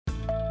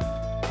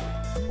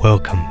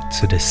Welcome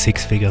to the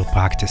Six Figure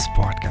Practice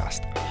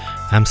Podcast.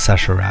 I'm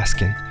Sasha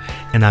Raskin,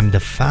 and I'm the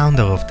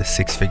founder of the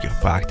Six Figure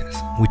Practice,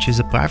 which is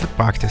a private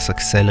practice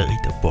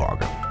accelerator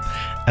program,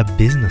 a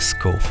business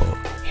school for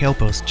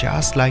helpers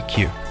just like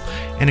you,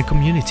 and a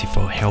community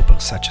for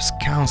helpers such as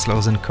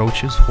counselors and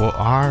coaches who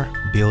are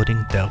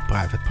building their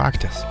private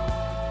practice.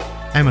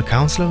 I'm a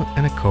counselor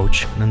and a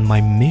coach, and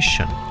my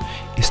mission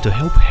is to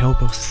help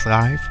helpers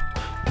thrive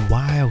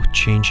while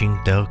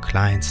changing their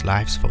clients'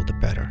 lives for the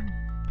better.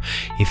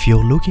 If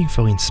you're looking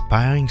for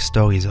inspiring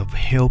stories of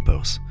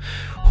helpers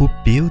who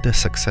build a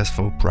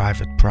successful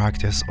private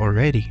practice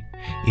already,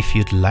 if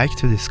you'd like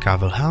to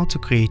discover how to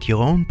create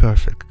your own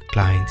perfect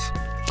clients,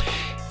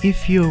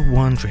 if you're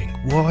wondering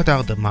what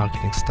are the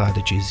marketing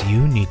strategies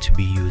you need to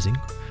be using,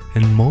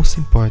 and most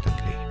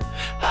importantly,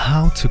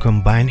 how to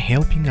combine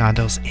helping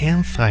others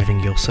and thriving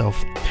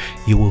yourself,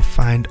 you will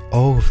find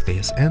all of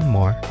this and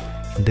more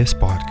in this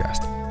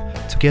podcast,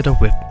 together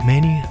with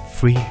many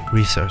free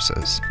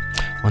resources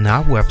on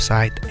our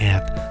website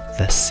at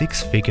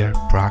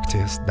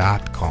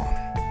thesixfigurepractice.com.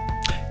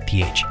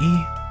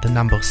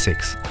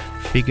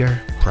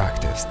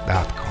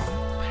 figurepractice.com.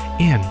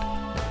 And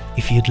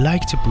if you'd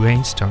like to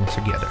brainstorm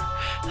together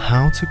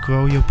how to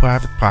grow your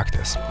private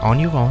practice on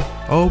your own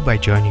or by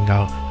joining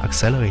our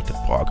accelerator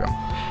program,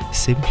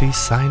 simply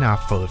sign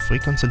up for a free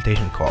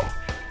consultation call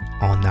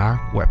on our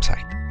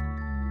website.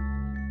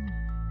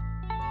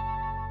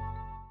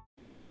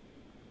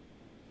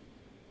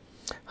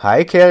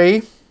 Hi,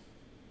 Kerrie.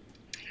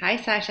 Hi,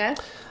 Sasha.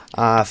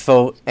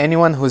 For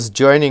anyone who's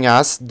joining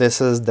us, this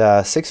is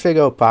the Six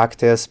Figure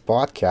Practice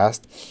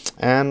podcast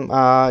and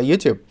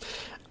YouTube.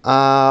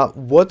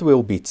 What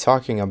we'll be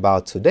talking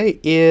about today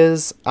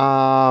is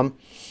the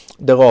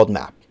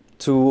roadmap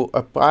to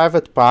a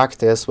private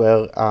practice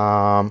where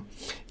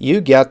you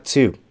get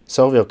to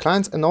serve your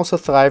clients and also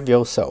thrive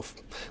yourself.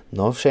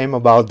 No shame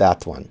about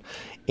that one.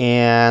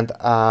 And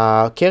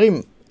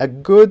Kerrie, a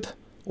good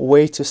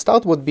way to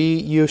start would be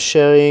you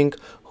sharing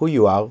who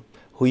you are,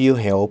 who you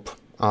help,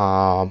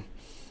 and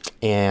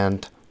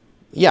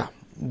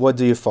what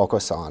do you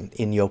focus on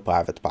in your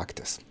private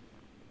practice?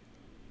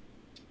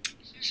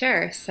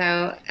 Sure.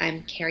 So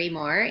I'm Kerrie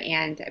Mohr,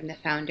 and I'm the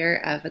founder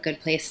of A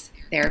Good Place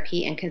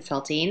Therapy and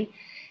Consulting.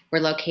 We're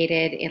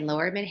located in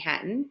Lower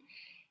Manhattan,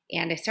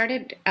 and I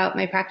started out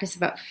my practice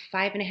about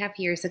 5.5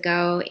 years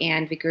ago,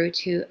 and we grew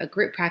to a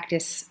group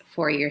practice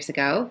 4 years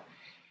ago.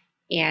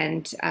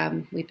 And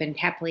we've been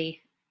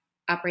happily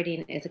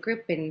operating as a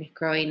group and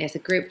growing as a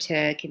group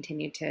to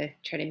continue to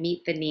try to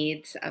meet the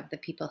needs of the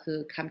people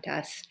who come to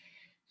us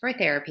for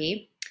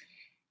therapy.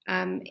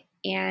 And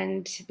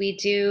we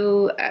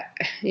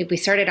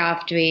started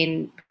off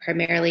doing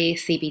primarily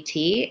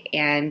CBT,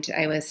 and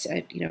I was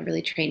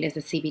really trained as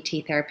a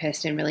CBT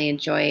therapist and really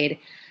enjoyed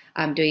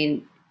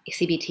doing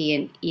CBT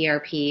and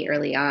ERP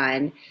early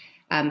on.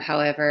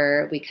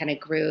 However, we kind of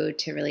grew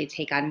to really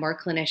take on more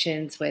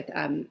clinicians with,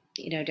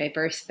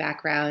 diverse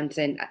backgrounds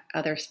and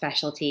other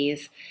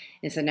specialties.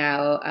 And so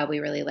now we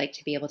really like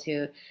to be able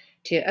to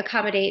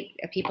accommodate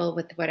people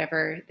with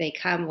whatever they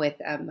come with,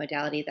 a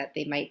modality that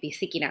they might be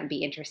seeking out and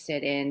be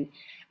interested in,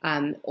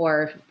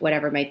 or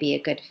whatever might be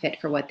a good fit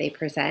for what they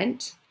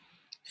present.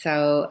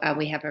 So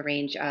we have a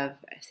range of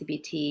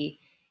CBT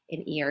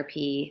and ERP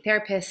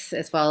therapists,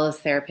 as well as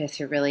therapists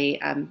who really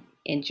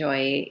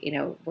enjoy,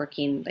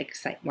 working like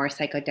more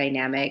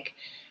psychodynamic.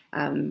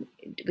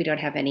 We don't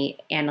have any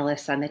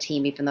analysts on the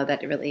team, even though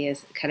that really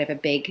is kind of a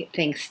big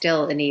thing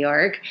still in New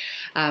York.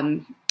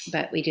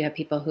 But we do have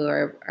people who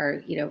are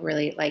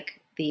really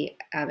like the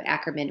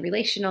Ackerman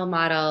relational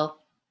model,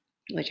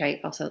 which I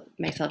also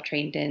myself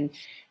trained in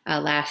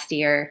last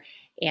year,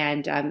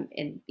 and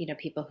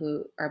people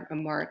who are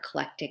more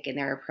eclectic in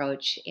their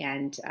approach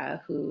and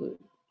who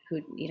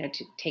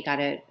to take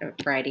on a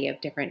variety of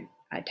different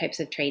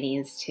types of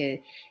trainings to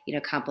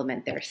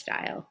complement their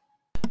style.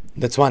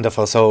 That's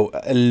wonderful. So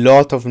a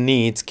lot of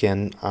needs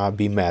can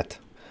be met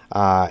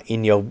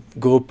in your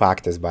group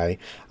practice by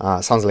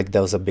sounds like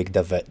there's a big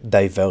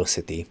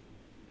diversity.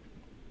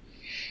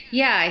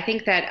 Yeah, I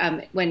think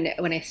that when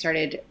I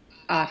started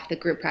off the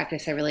group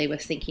practice, I really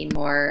was thinking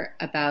more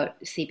about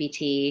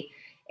CBT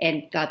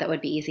and thought that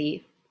would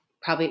be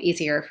probably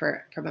easier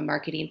from a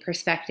marketing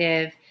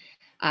perspective.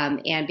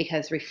 And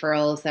because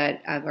referrals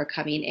that are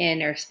coming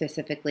in are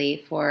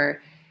specifically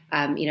for,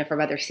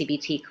 from other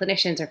CBT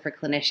clinicians or for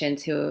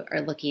clinicians who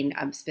are looking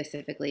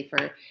specifically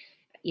for,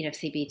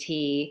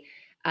 CBT.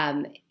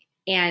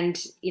 And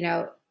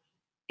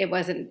it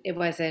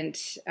wasn't.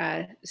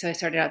 So I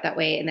started out that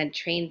way, and then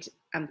trained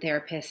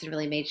therapists and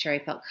really made sure I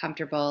felt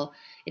comfortable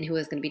in who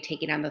was going to be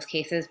taking on those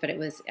cases. But it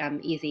was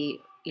easy,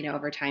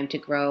 over time to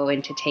grow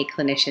and to take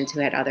clinicians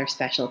who had other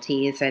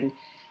specialties, and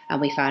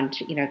we found,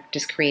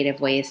 just creative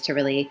ways to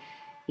really,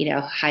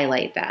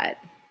 highlight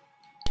that.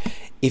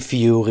 If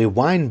you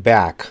rewind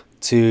back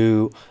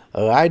to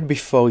right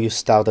before you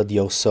started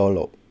your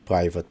solo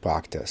private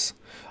practice,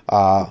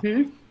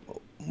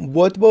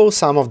 what were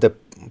some of the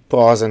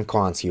pros and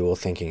cons you were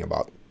thinking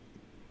about?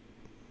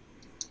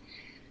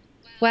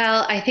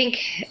 Well, I think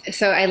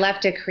so. I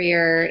left a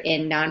career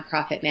in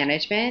nonprofit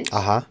management,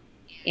 Uh-huh.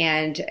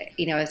 and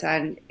I was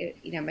on,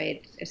 my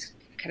it's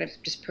kind of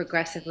just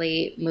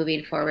progressively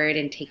moving forward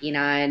and taking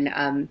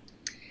on,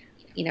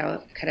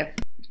 kind of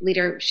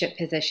leadership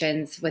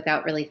positions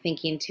without really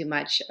thinking too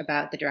much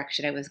about the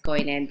direction I was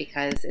going in,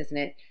 because isn't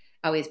it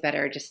always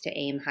better just to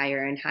aim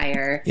higher and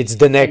higher, It's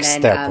the and next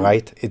then step,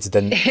 right? It's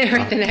the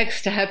right, the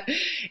next step.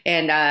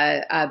 And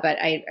but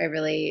I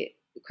really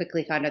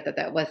quickly found out that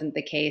that wasn't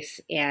the case,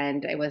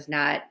 and I was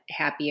not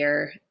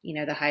happier,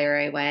 the higher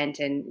I went.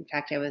 And in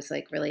fact, I was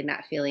like really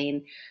not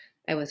feeling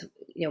I was,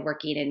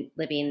 working and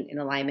living in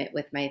alignment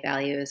with my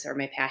values or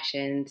my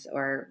passions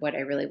or what I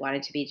really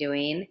wanted to be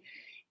doing.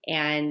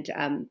 And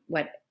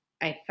what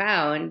I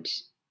found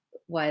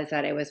was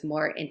that I was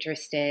more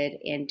interested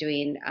in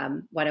doing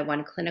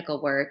one-on-one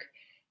clinical work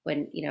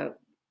when,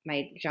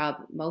 my job,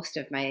 most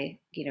of my,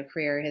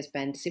 career has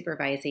been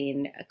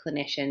supervising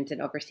clinicians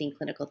and overseeing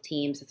clinical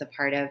teams as a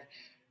part of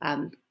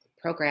um,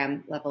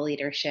 program level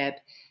leadership.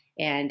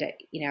 And,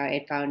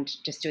 I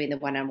found just doing the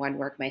one-on-one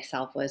work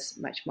myself was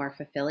much more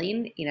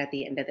fulfilling, at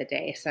the end of the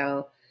day.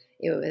 So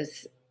it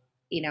was,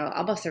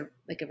 almost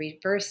like a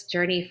reverse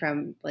journey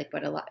from like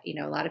what a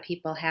lot of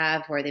people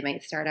have, where they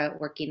might start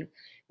out working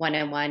one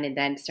on one and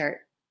then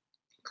start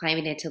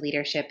climbing into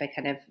leadership. I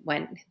kind of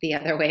went the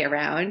other way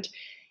around,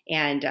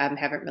 and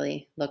haven't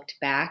really looked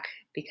back,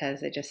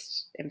 because I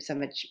just am so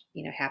much,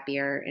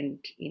 happier and,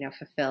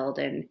 fulfilled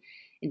in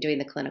doing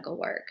the clinical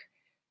work.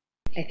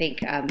 I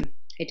think I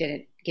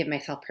didn't give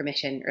myself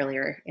permission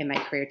earlier in my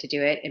career to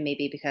do it, and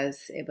maybe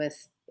because it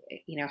was,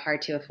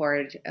 hard to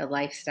afford a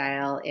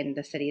lifestyle in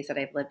the cities that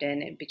I've lived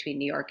in between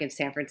New York and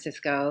San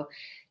Francisco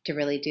to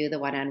really do the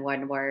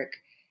one-on-one work.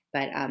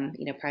 But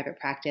private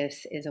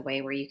practice is a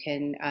way where you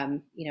can,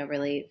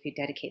 really, if you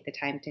dedicate the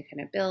time to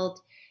kind of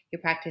build your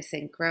practice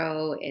and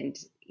grow, and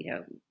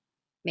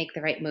make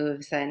the right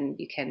moves, then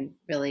you can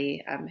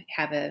really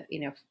have a,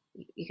 you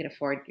can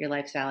afford your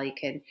lifestyle. You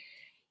can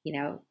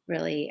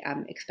really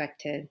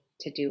expect to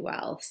do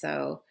well.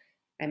 So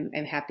I'm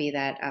happy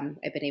that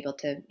I've been able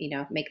to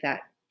make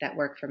that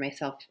work for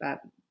myself,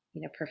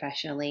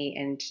 professionally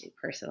and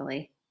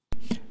personally.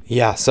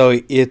 yeah.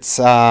 So it's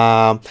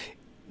the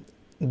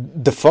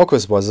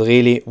focus was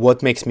really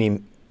what makes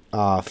me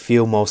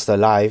feel most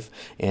alive,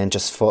 and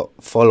just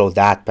follow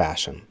that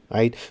passion,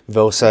 right?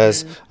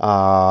 Versus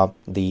Hmm.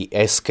 the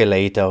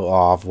escalator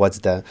of what's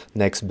the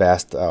next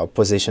best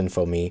position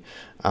for me.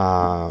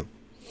 Uh,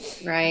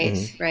 Right,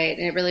 mhm. right,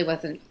 and it really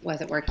wasn't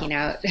working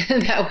out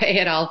that way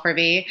at all for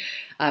me,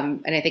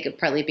 and I think it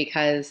partly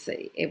because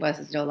it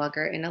was no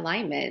longer in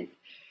alignment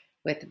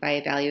with my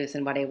values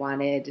and what I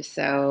wanted.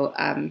 So,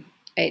 I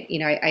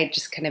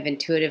just kind of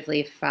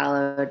intuitively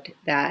followed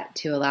that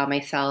to allow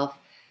myself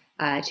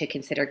to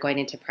consider going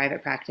into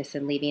private practice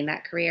and leaving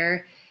that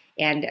career.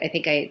 And I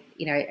think I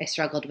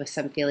struggled with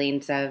some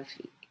feelings of,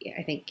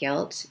 I think,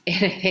 guilt,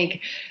 and I think,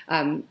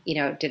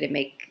 did it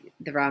make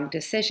the wrong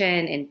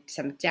decision, and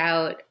some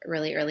doubt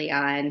really early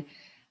on.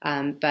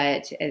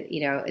 But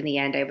in the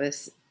end, I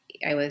was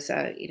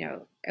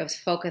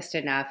focused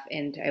enough,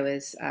 and I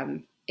was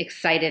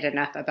excited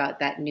enough about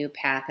that new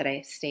path that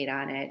I stayed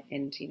on it,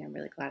 and I'm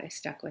really glad I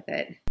stuck with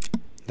it.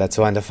 That's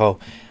wonderful.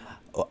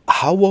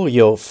 How were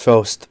your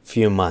first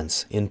few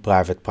months in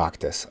private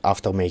practice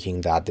after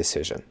making that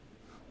decision?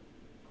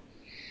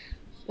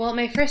 Well,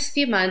 my first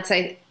few months,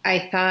 I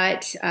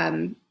thought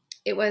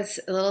it was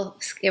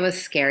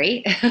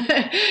scary. I'm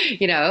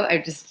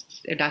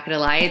not going to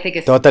lie. I think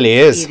it's Totally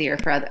is. easier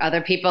for other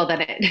people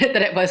than it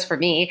than it was for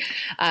me.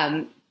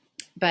 Um,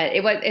 but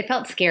it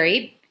felt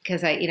scary,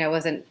 because I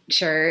wasn't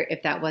sure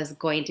if that was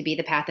going to be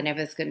the path, and I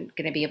was going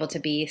to be able to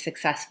be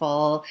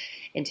successful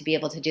and to be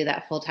able to do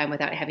that full time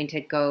without having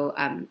to go,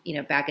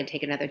 back and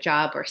take another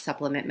job or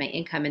supplement my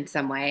income in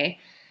some way.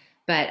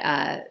 But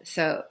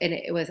and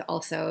it was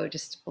also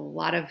just a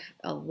lot of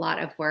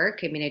work.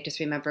 I mean, I just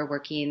remember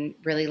working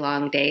really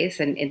long days,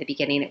 and in the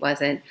beginning, it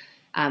wasn't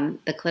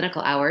the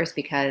clinical hours,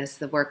 because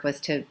the work was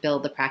to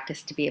build the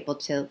practice to be able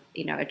to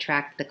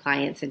attract the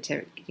clients, and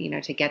to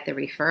to get the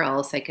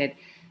referrals, so I could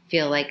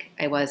feel like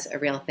I was a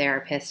real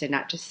therapist and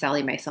not just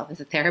selling myself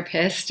as a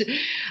therapist.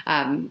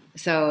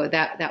 So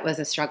that was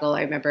a struggle.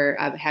 I remember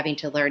having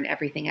to learn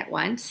everything at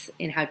once,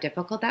 and how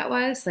difficult that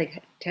was.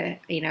 Like, to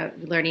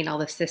learning all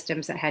the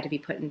systems that had to be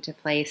put into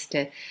place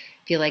to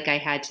feel like I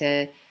had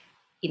to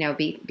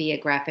be a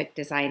graphic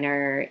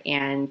designer,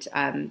 and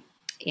a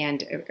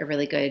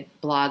really good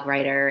blog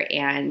writer,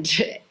 and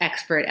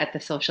expert at the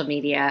social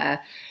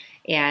media,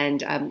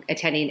 and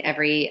attending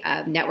every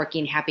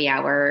networking happy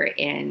hour,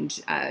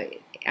 and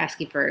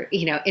asking for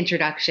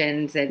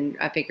introductions, and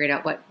figuring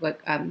out what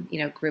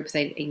groups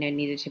I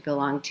needed to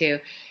belong to.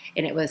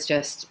 And it was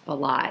just a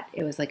lot.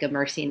 It was like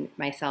immersing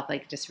myself,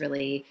 like just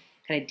really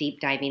kind of deep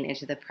diving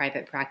into the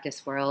private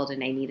practice world,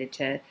 and I needed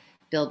to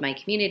build my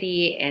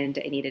community, and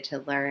I needed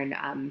to learn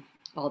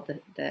all the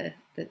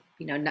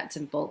nuts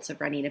and bolts of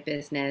running a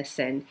business,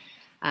 and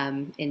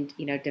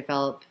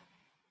develop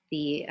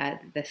the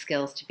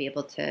skills to be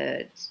able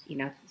to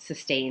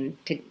sustain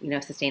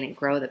and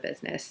grow the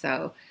business.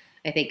 So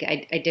I think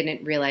I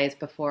didn't realize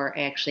before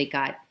I actually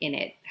got in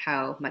it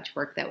how much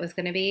work that was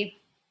going to be,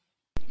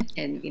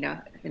 and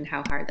and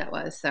how hard that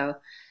was. So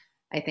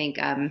I think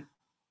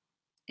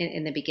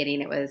in the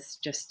beginning it was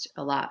just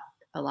a lot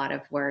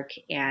of work,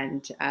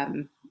 and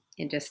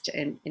just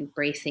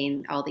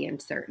embracing all the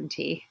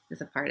uncertainty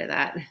is a part of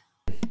that.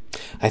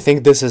 I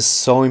think this is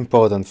so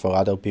important for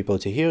other people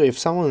to hear. If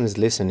someone is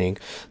listening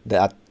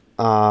that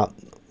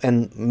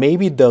and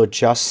maybe they're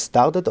just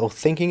started or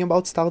thinking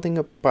about starting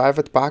a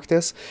private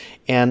practice,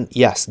 and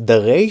yes,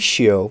 the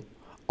ratio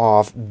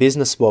of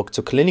business work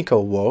to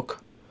clinical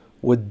work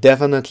would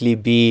definitely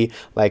be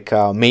like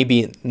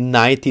maybe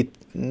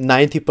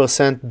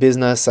 90%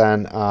 business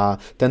and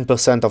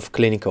 10% of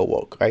clinical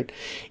work, right?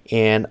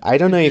 And I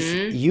don't know if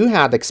you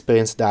had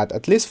experienced that,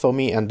 at least for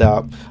me and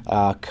the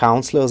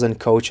counselors and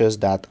coaches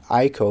that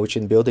I coach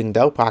in building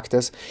their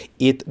practice,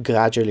 it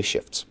gradually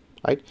shifts,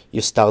 right? You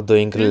start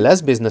doing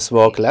less business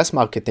work, less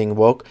marketing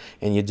work,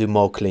 and you do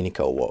more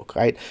clinical work,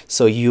 right?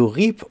 So you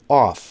reap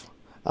off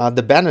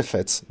the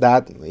benefits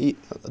that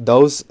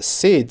those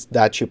seeds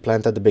that you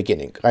plant at the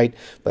beginning, right?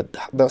 But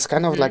there's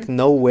kind of like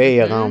no way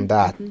around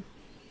that.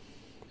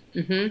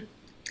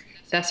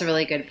 That's a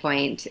really good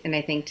point, and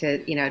I think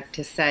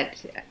to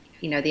set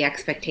the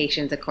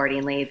expectations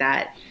accordingly,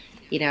 that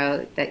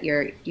that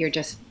you're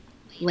just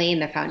laying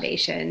the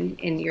foundation,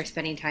 and you're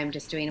spending time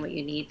just doing what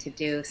you need to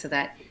do so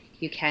that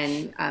you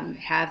can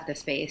have the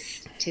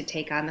space to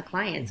take on the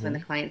clients when the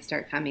clients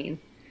start coming.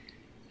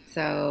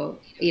 So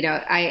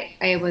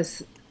I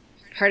was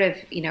part of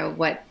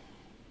what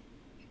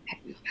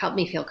helped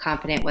me feel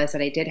confident was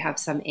that I did have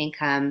some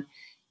income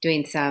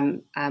doing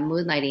some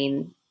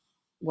moonlighting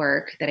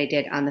work that I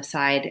did on the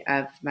side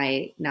of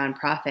my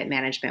nonprofit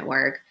management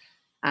work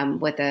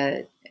with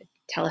a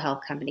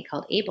telehealth company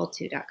called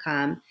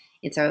able2.com.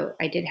 And so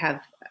I did have,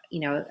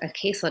 a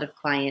caseload of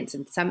clients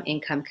and some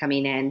income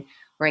coming in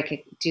where I could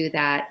do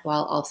that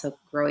while also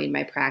growing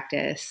my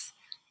practice.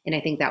 And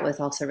I think that was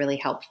also really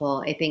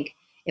helpful. I think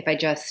if I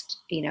just,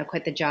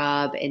 quit the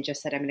job and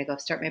just said, I'm going to go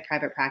start my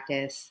private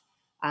practice,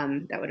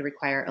 that would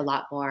require a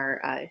lot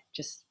more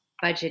just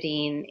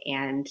budgeting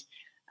and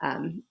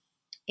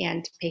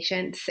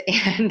patience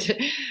and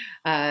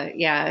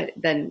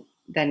then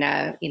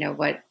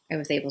what I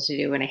was able to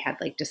do when I had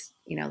like just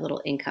a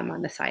little income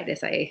on the side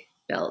as I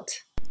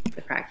built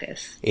the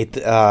practice. It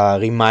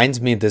reminds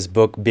me this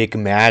book, Big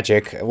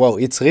Magic. Well,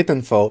 it's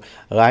written for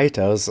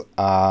writers,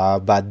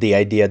 but the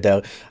idea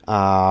that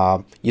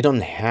you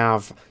don't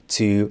have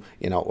to,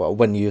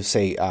 when you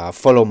say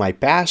follow my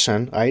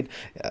passion, right?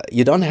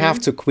 You don't have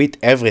to quit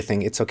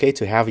everything. It's okay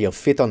to have your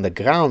feet on the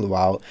ground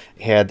while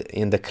head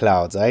in the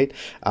clouds, right?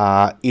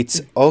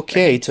 It's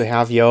okay to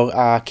have your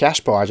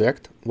cash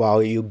project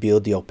while you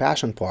build your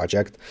passion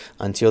project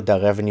until the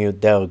revenue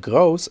there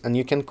grows, and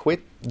you can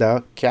quit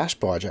the cash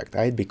project,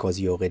 right? Because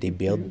you already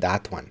built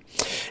that one.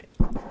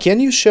 Can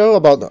you share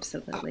about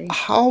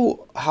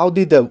how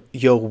did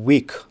your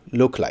week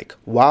look like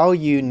while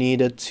you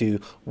needed to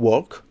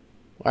work,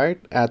 right,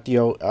 at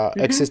your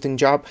existing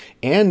job,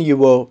 and you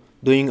were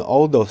doing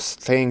all those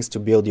things to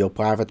build your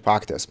private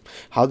practice?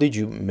 How did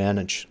you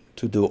manage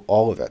to do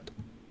all of it?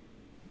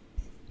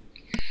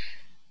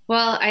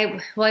 Well, I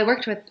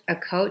worked with a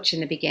coach in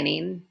the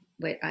beginning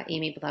with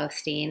Amy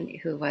Blaustein,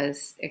 who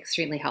was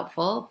extremely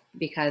helpful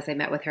because I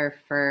met with her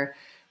for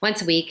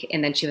once a week,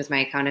 and then she was my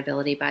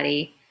accountability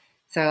buddy.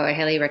 So I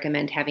highly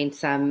recommend having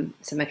some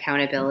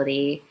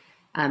accountability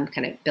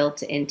kind of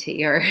built into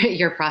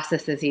your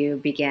process as you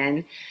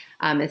begin.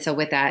 And so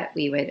with that,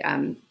 we would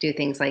do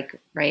things like,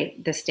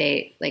 right, this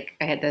day, like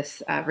I had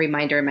this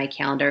reminder in my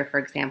calendar, for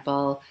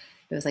example.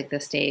 It was like,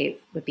 this day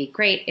would be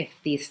great if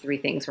these 3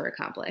 things were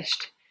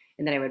accomplished.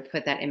 And then I would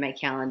put that in my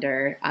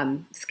calendar,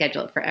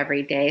 schedule it for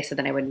every day, so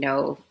then I would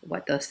know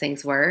what those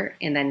things were,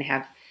 and then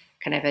have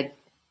kind of a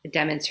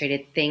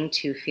demonstrated thing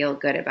to feel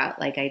good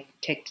about. Like I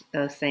ticked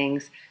those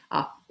things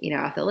off,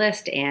 off the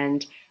list,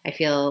 and I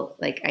feel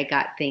like I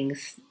got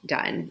things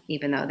done,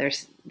 even though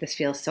this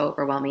feels so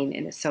overwhelming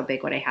and it's so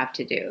big what I have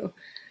to do.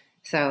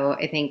 So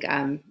I think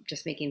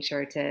just making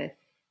sure to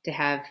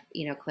have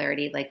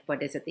clarity, like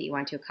what is it that you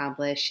want to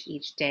accomplish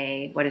each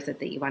day, what is it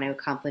that you want to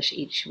accomplish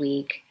each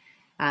week.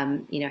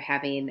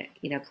 Having,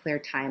 clear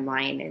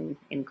timeline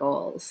and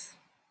goals.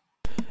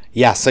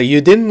 Yeah, so you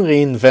didn't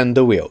reinvent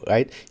the wheel,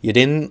 right? You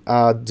didn't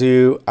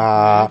do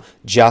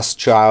just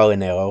trial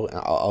and error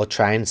or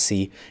try and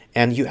see.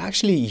 And you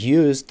actually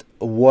used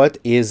what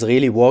is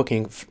really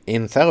working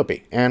in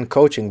therapy and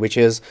coaching, which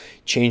is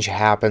change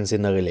happens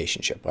in a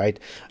relationship, right?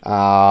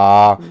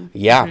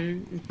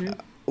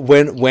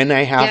 When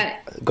I have...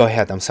 Go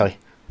ahead, I'm sorry.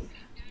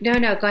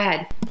 No, go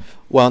ahead.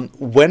 Well,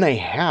 when I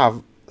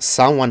have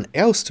someone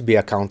else to be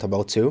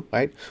accountable to,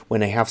 right?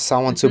 When I have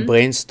someone to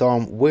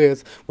brainstorm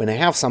with, when I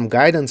have some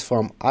guidance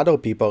from other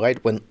people,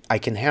 right? When I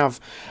can have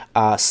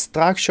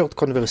structured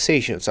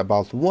conversations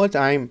about what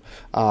I'm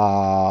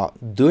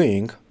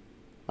doing,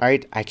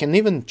 right? I can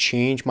even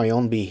change my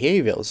own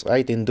behaviors,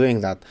 right, in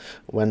doing that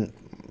when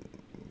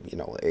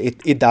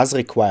it does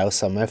require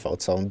some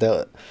effort. So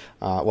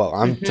well,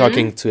 I'm Mm-hmm.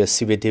 talking to a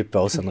CBD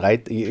person,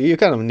 right? You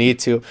kind of need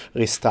to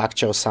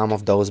restructure some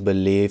of those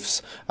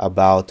beliefs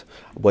about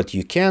what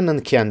you can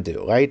and can't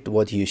do, right?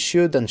 What you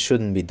should and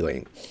shouldn't be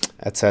doing,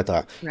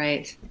 etc.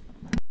 Right.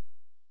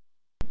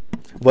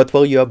 What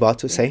were you about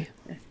to Yeah. say?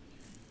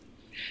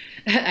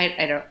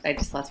 I don't, I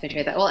just lost my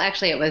train of thought. Well,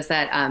 actually, it was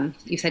that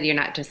you said you're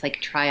not just like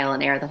trial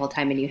and error the whole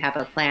time and you have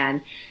a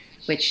plan,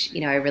 which,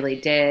 I really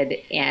did.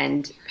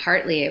 And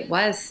partly it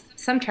was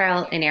some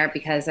trial and error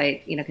because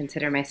I,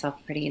 consider myself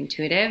pretty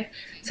intuitive.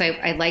 So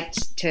I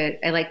liked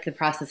the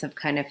process of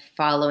kind of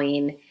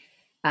following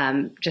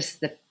just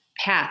the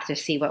path to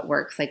see what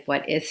works, like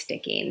what is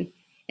sticking.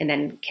 And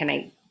then can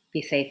I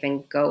be safe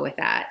and go with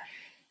that?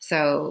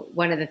 So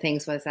one of the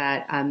things was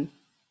that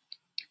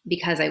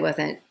because I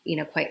wasn't,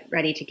 quite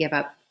ready to give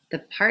up the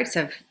parts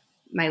of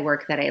my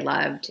work that I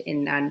loved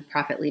in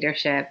nonprofit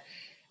leadership,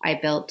 I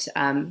built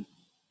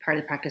part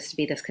of the practice to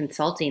be this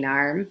consulting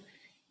arm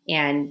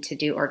and to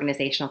do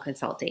organizational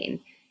consulting.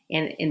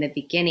 And in the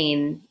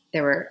beginning,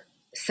 there were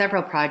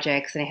several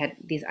projects, and I had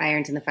these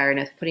irons in the fire, and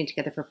I was putting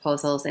together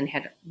proposals and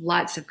had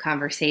lots of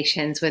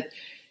conversations with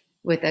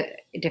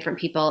different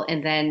people,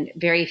 and then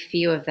very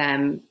few of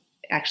them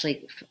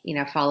actually,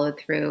 followed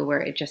through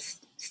where it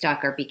just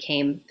stuck or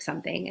became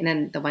something. And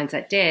then the ones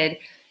that did,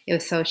 it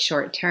was so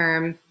short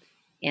term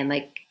and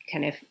like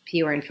kind of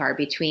fewer and far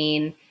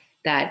between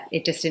that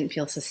it just didn't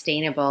feel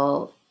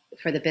sustainable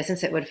for the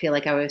business. It would feel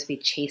like I would be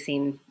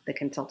chasing the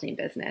consulting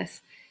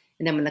business.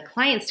 And then when the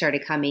clients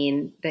started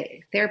coming,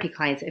 the therapy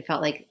clients, it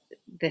felt like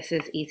this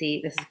is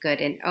easy, this is good,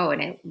 and oh,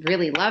 and I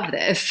really love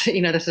this.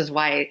 This is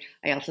why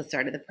I also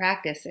started the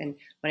practice and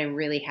what I'm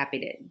really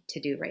happy to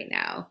do right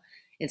now.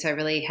 And so I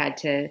really had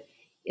to.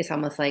 It's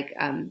almost like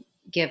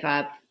give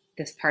up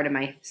this part of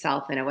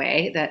myself in a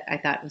way that I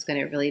thought was going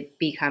to really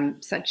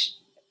become such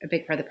a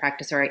big part of the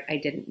practice, or I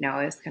didn't know.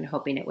 I was kind of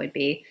hoping it would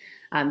be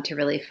to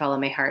really follow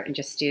my heart and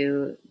just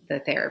do the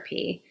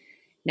therapy.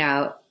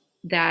 Now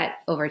that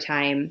over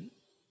time,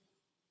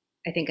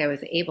 I think I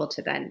was able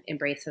to then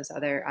embrace those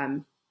other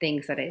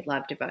things that I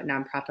loved about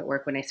nonprofit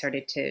work when I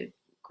started to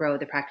grow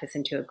the practice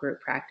into a group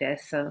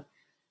practice. So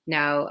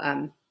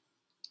now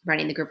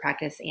running the group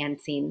practice and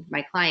seeing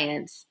my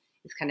clients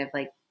is kind of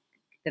like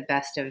the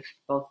best of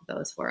both of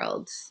those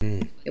worlds.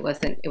 Mm. It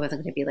wasn't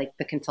going to be like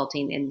the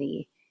consulting in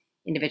the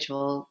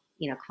individual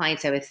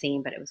clients I was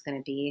seeing, but it was going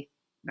to be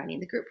running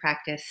the group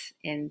practice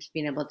and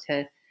being able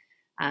to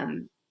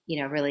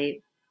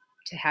really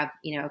to have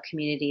a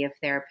community of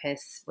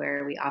therapists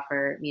where we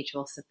offer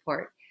mutual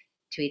support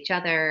to each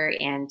other,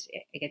 and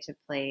I get to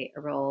play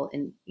a role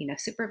in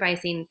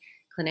supervising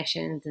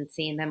clinicians and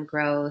seeing them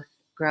grow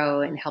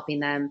and helping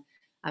them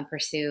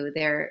pursue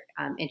their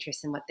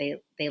interests in what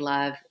they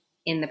love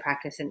in the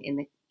practice and in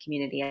the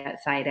community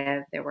outside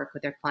of their work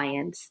with their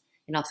clients,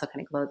 and also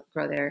kind of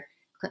grow their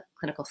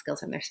clinical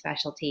skills and their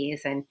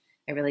specialties. And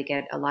I really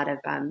get a lot of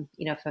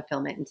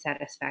fulfillment and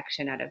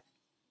satisfaction out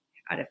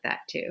of that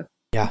too.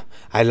 Yeah,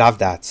 I love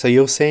that. So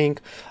you're saying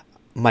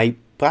my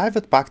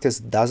private practice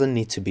doesn't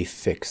need to be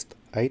fixed,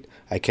 right?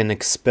 I can Mm-hmm.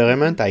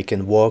 experiment, I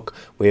can work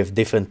with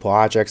different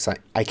projects,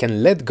 I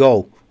can let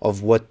go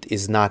of what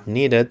is not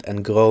needed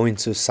and grow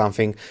into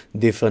something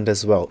different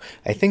as well.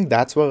 I think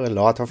that's where a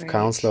lot of Right.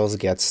 counselors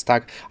get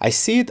stuck. I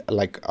see it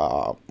like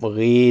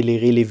really,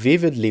 really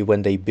vividly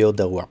when they build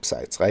their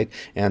websites, right?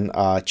 And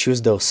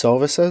choose their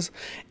services.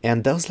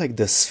 And there's like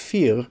this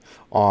fear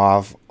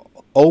of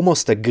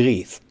almost a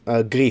grief,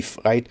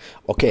 right?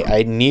 Okay,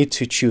 I need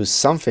to choose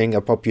something,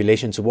 a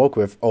population to work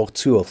with, or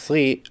two or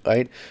three,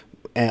 right?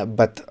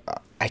 But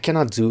I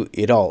cannot do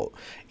it all.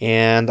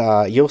 And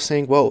you're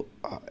saying, well,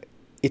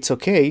 it's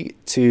okay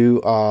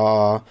to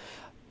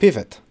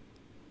pivot,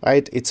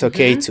 right? It's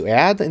okay Mm-hmm. to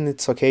add and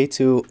it's okay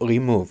to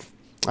remove.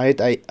 Right?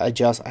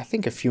 I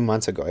think a few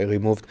months ago, I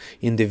removed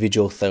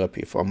individual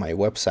therapy from my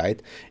website,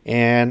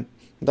 and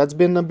that's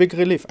been a big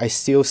relief. I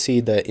still see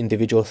the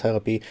individual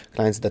therapy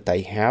clients that I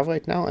have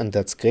right now, and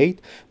that's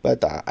great.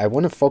 But I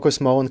want to focus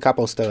more on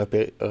couples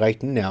therapy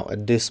right now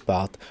at this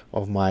part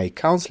of my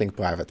counseling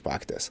private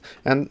practice.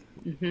 And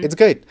Mm-hmm. it's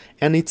great.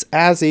 And it's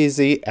as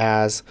easy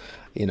as,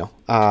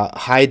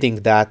 hiding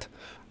that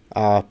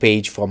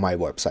page from my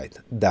website.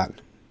 Done.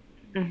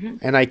 Mm-hmm.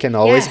 And I can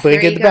always Yes,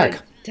 bring there you it go.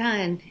 back.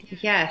 Done.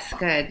 Yes,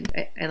 good.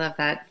 I love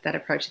that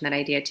approach and that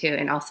idea too,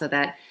 and also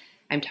that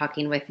I'm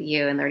talking with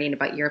you and learning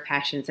about your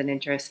passions and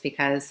interests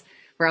because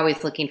we're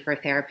always looking for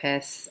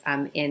therapists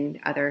in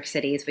other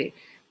cities.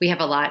 We have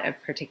a lot of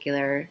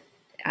particular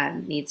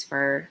needs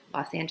for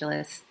Los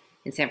Angeles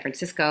and San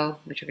Francisco,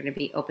 which are going to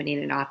be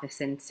opening an office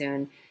in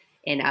soon.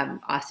 In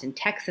Austin,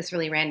 Texas,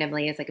 really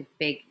randomly is like a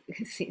big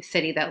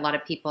city that a lot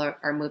of people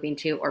are moving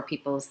to, or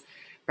people's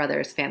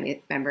brothers,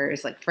 family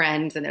members, like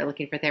friends, and they're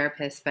looking for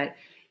therapists. But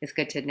it's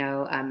good to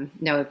know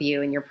of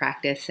you and your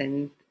practice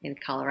in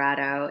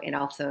Colorado, and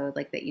also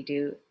like that you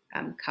do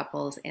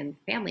couples and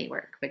family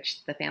work,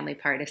 which the family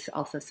part is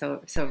also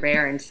so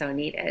rare and so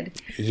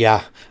needed.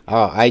 Yeah,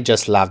 I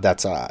just love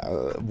that.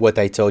 What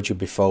I told you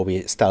before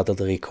we started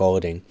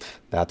recording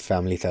that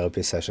family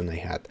therapy session I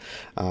had.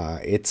 Hmm.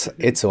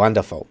 It's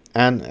wonderful,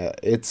 and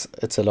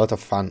it's a lot of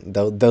fun.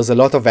 There's a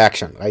lot of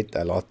action, right?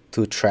 A lot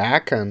to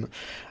track, and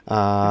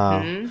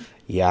uh, Hmm.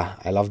 yeah,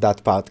 I love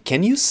that part.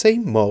 Can you say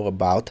more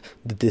about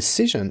the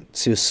decision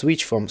to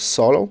switch from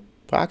solo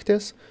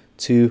practice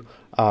to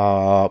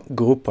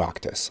group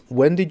practice?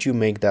 When did you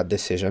make that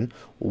decision?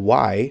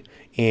 Why?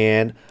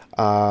 And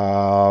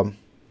um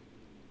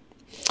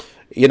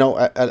you know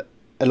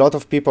a lot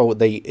of people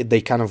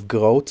they kind of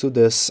grow to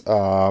this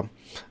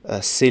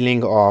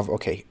ceiling of,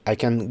 okay, I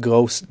can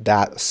grow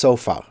that so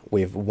far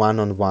with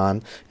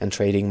one-on-one and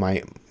trading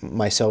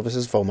my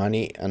services for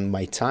money and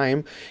my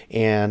time,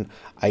 and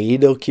I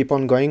either keep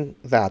on going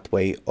that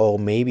way or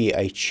maybe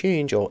I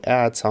change or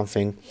add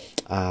something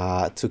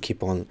to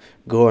keep on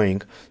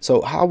growing.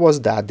 So how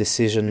was that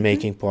decision Hmm.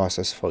 making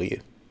process for you?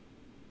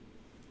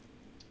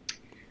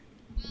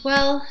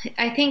 Well,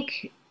 I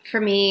think for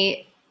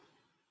me,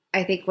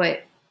 I think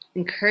what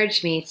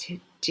encouraged me to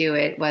do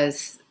it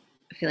was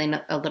feeling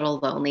a little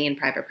lonely in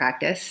private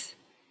practice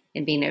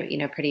and being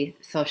a pretty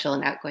social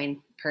and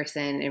outgoing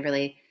person and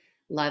really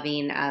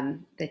loving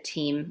the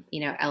team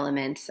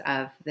elements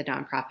of the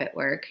nonprofit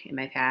work in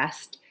my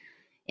past.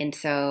 And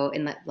so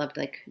and loved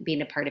like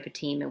being a part of a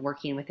team and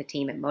working with a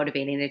team and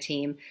motivating a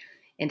team.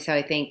 And so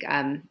I think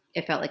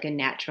it felt like a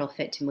natural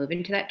fit to move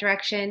into that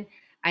direction.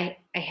 I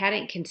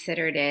hadn't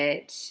considered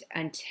it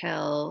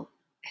until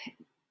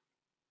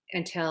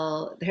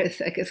there's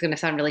like, it's going to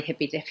sound really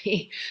hippy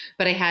dippy,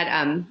 but I had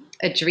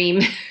a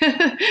dream.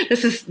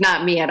 This is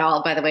not me at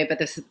all, by the way, but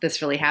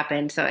this really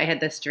happened. So I had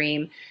this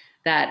dream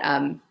that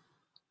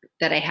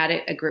that I had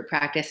a group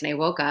practice, and I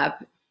woke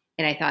up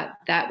and I thought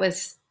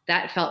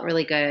that felt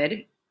really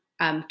good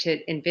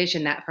to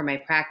envision that for my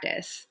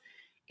practice.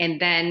 And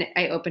then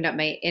I opened up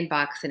my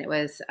inbox, and it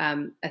was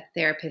a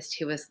therapist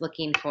who was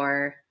looking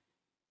for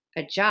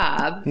a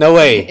job No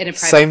way, in a private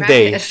same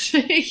day. practice.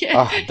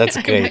 Yeah, Oh, that's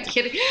I'm not great.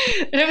 kidding.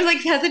 And I was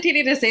like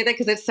hesitating to say that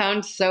because it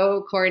sounds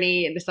so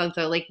corny and it sounds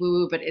so like woo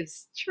woo, but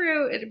it's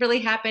true. It really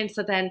happened.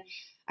 So then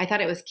I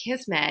thought it was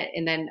kismet.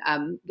 And then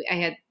I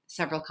had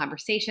several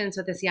conversations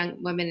with this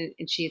young woman,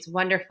 and she's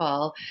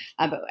wonderful.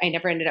 But I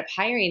never ended up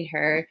hiring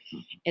her.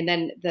 And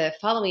then the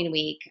following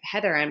week,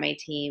 Heather on my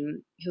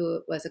team,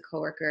 who was a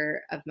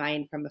coworker of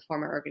mine from a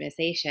former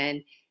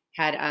organization,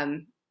 had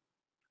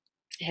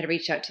had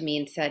reached out to me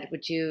and said,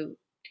 "Would you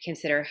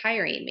consider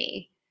hiring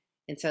me?"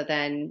 And so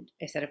then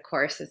I said, "Of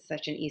course, it's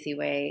such an easy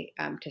way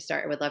to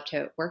start. I would love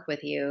to work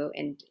with you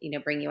and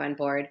bring you on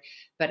board."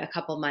 But a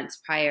couple months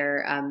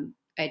prior,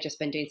 I had just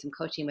been doing some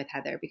coaching with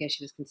Heather because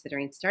she was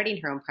considering starting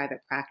her own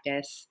private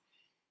practice,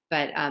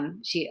 but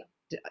she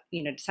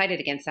decided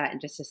against that and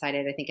just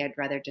decided, I think I'd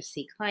rather just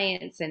see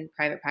clients and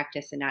private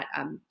practice and not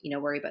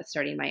worry about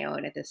starting my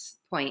own at this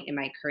point in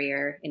my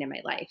career and in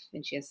my life.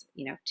 And she has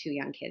two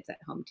young kids at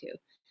home too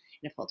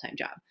and a full-time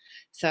job.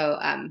 So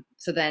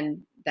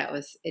then that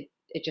was it.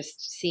 It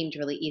just seemed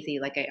really easy.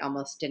 Like I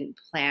almost didn't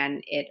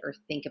plan it or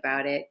think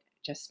about it.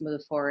 Just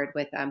move forward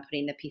with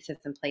putting the pieces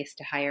in place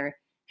to hire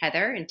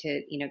Heather and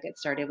to get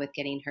started with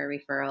getting her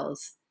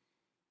referrals.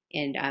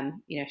 And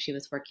she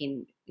was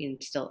working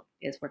and still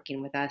is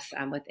working with us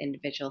with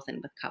individuals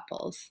and with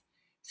couples.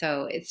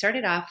 So it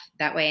started off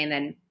that way, and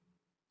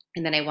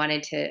then I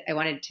wanted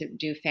to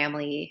do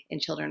family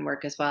and children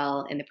work as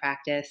well in the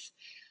practice.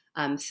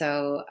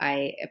 So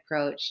I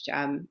approached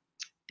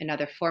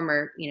another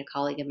former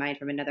colleague of mine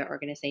from another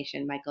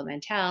organization, Michael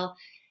Mantel,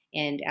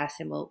 and asked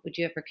him, "Well, would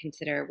you ever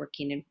consider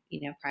working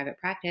in private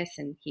practice?"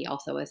 And he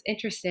also was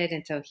interested,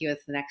 and so he was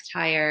the next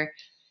hire.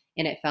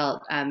 And it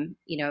felt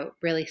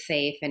really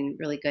safe and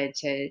really good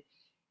to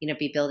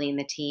be building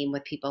the team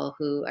with people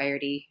who I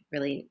already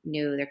really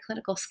knew their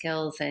clinical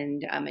skills,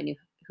 and I knew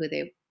who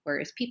they were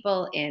as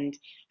people and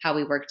how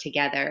we work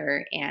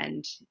together,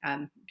 and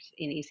an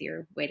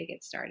easier way to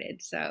get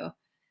started. So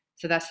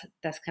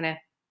that's kind of,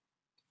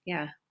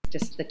 yeah,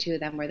 just the two of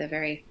them were the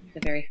very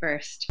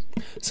first.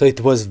 So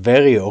it was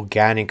very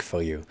organic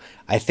for you.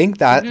 I think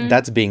that Hmm.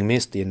 that's being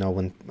missed,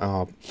 when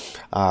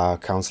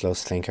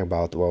counselors think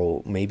about,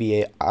 well,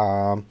 maybe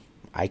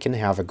I can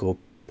have a group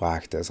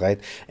practice, right?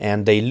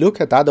 And they look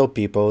at other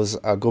people's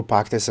group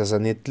practices,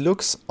 and it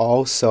looks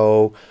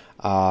also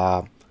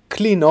uh,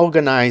 clean,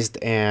 organized,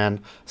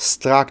 and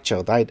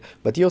structured, right?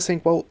 But you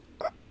think, well,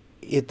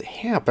 it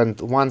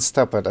happened one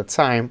step at a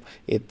time.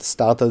 It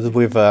started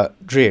with a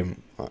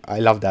dream. I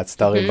love that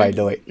story, by Hmm.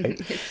 the way.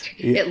 Right?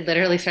 Yeah. It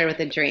literally started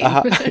with a dream.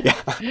 Yeah.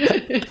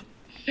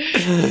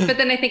 But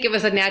then I think it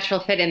was a natural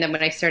fit, and then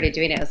when I started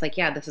doing it, I was like,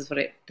 yeah, this is what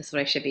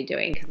I should be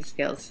doing because this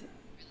feels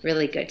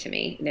really good to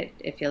me, and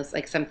it feels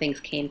like some things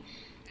came.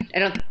 I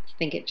don't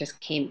think it just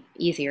came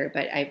easier,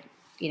 but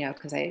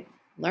because I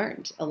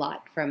learned a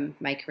lot from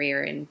my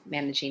career in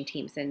managing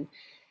teams and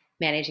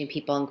managing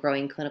people and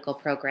growing clinical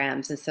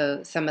programs, and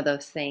so some of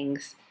those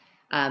things,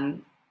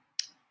 um,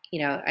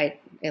 I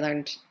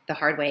learned the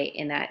hard way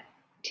in that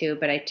too,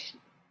 but I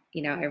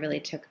really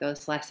took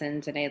those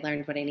lessons and I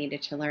learned what I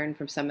needed to learn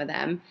from some of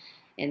them,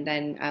 and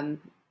then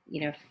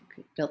you know,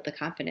 built the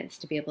confidence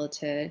to be able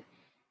to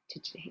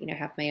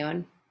have my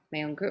own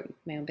group,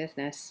 my own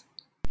business.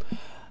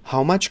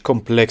 How much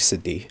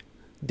complexity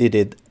did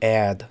it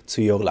add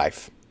to your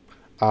life?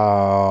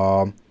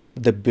 The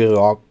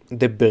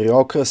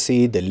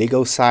bureaucracy, the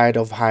legal side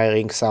of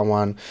hiring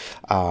someone,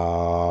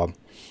 uh,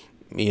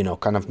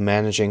 kind of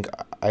managing,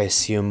 I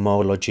assume,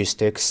 more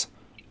logistics,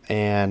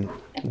 and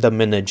the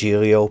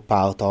managerial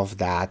part of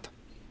that.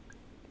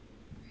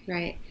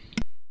 Right.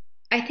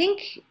 I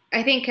think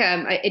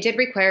it did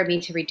require me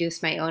to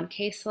reduce my own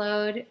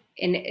caseload,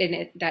 and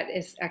that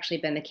has actually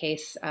been the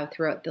case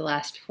throughout the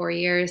last 4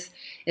 years.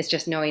 It's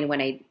just knowing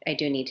when I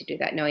do need to do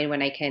that, knowing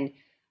when I can,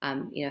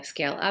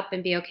 scale up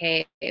and be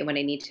okay, and when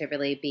I need to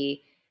really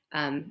be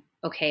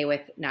okay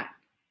with not,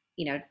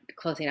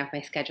 closing off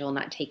my schedule,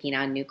 not taking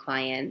on new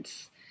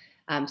clients,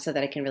 so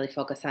that I can really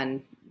focus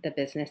on the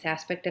business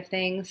aspect of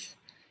things.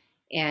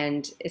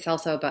 And it's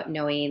also about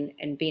knowing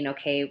and being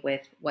okay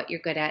with what you're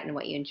good at and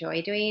what you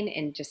enjoy doing,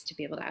 and just to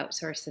be able to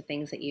outsource the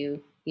things that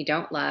you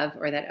don't love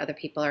or that other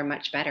people are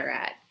much better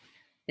at.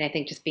 And I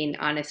think just being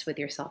honest with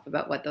yourself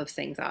about what those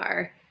things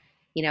are.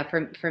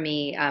 For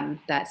me,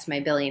 that's my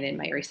billing and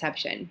my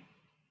reception.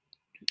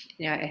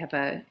 I have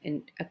a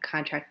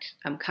contract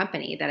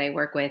company that I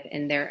work with,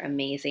 and they're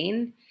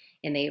amazing.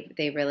 And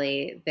they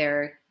really,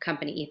 their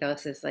company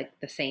ethos is like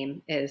the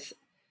same as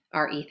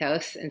our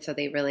ethos, and so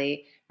they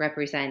really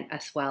represent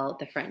us well at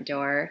the front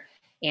door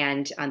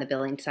and on the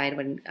billing side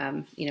when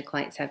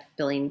clients have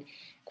billing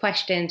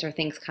questions or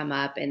things come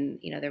up, and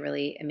they're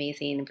really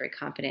amazing and very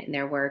confident in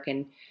their work,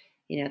 and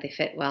they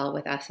fit well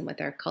with us and with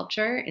our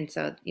culture, and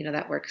so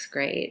that works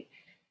great.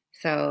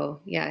 So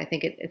yeah, I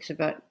think it's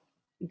about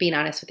being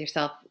honest with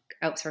yourself,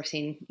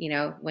 outsourcing,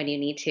 when you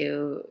need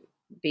to,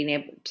 being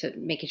able to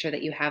making sure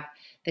that you have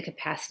the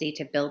capacity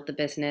to build the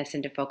business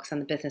and to focus on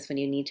the business when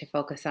you need to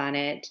focus on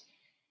it.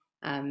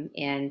 And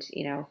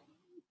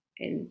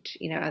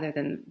other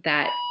than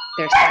that,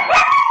 there's sorry,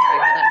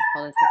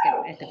 hold on a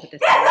second. I have to put this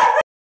down.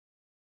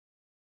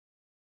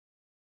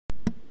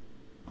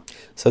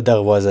 So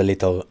there was a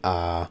little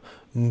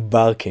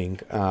barking,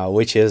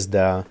 which is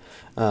the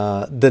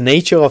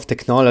nature of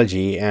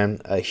technology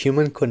and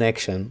human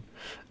connection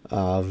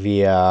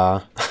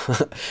via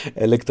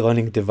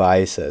electronic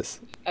devices.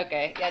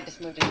 Okay, yeah, I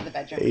just moved into the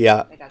bedroom.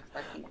 Yeah, My dog's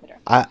barking at the door.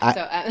 I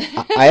So,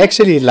 I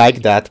actually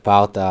like that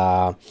part.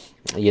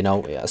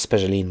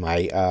 Especially in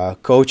my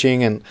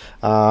coaching and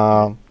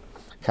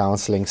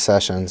counseling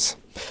sessions.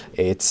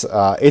 It's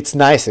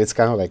nice. It's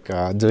kind of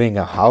like doing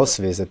a house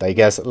visit, I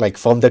guess, like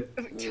from the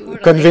totally.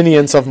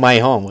 convenience of my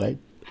home, right?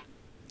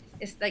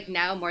 It's like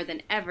now more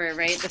than ever,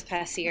 right? This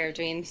past year,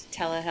 doing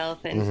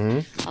telehealth and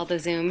Mm-hmm. all the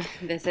Zoom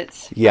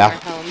visits from our Yeah,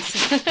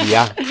 homes.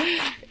 yeah,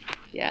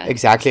 Yeah.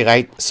 exactly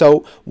right.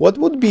 So, what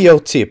would be your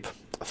tip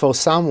for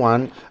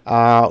someone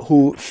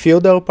who feel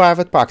their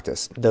private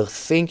practice? They're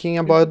thinking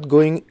about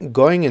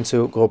going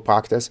into group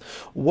practice.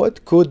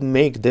 What could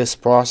make this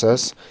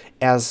process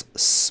as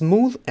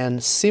smooth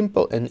and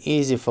simple and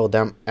easy for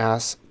them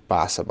as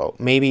possible?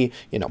 Maybe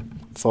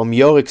from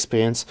your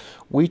experience,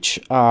 which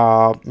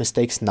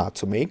mistakes not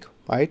to make,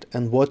 right,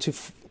 and what to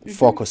hmm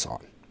focus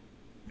on.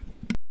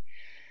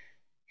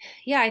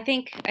 Yeah, I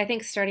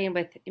think starting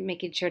with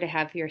making sure to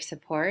have your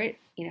support,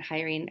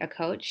 hiring a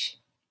coach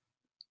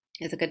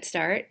is a good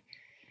start.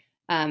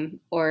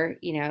 Or,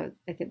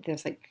 I think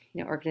there's like,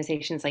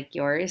 organizations like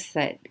yours,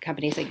 that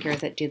companies like yours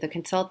that do the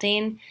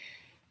consulting.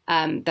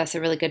 That's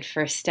a really good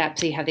first step.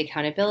 So you have the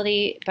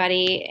accountability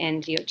buddy,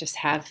 and you just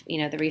have,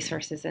 the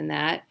resources in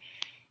that.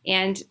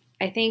 And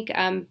I think,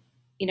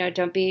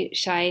 don't be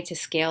shy to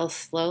scale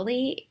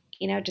slowly,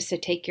 just to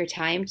take your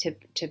time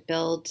to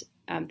build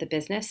the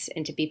business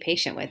and to be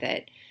patient with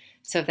it.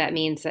 So if that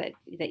means that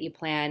you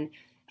plan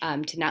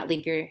to not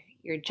leave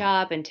your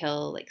job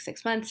until like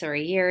 6 months or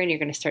a year, and you're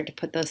going to start to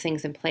put those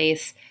things in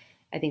place,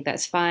 I think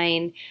that's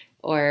fine.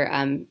 Or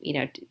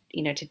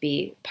to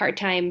be part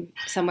time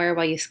somewhere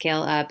while you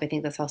scale up. I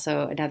think that's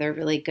also another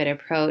really good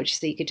approach.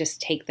 So you could just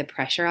take the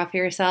pressure off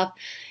yourself.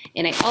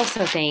 And I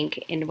also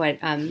think, and what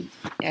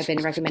I've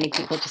been recommending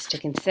people just to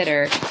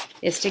consider,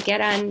 is to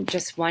get on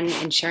just one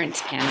insurance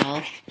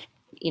panel.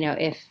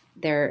 If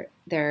they're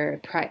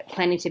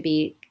planning to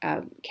be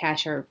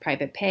cash or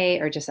private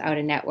pay or just out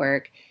of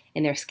network,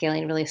 and they're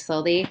scaling really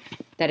slowly,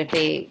 that if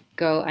they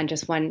go on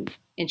just one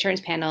insurance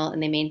panel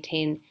and they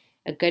maintain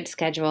a good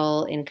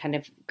schedule and kind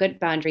of good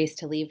boundaries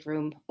to leave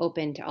room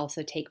open to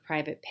also take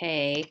private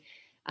pay,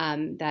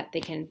 that they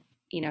can,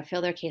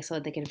 fill their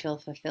caseload, they can feel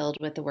fulfilled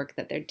with the work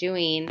that they're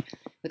doing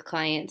with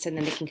clients, and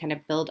then they can kind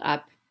of build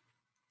up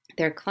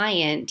their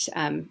client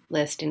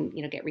list, and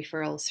get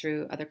referrals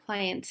through other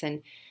clients,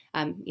 and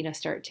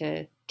start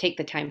to take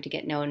the time to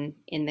get known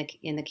in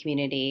the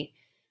community,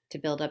 to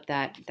build up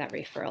that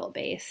referral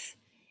base.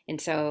 And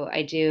so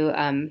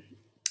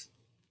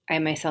I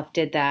myself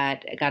did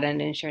that. I got on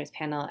an insurance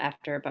panel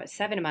after about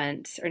 7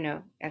 months, or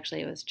no,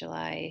 actually it was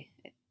July.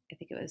 I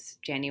think it was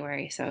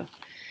January. So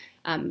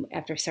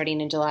after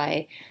starting in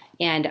July.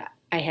 And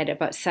I had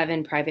about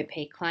 7 private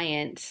pay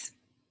clients,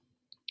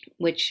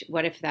 which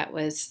what if that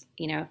was,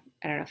 I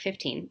don't know,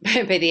 15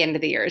 by the end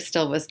of the year? It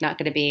still was not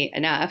going to be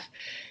enough.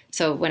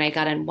 So when I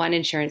got on one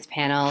insurance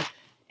panel,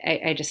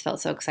 I just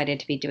felt so excited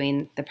to be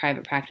doing the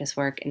private practice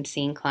work and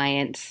seeing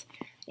clients.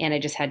 And I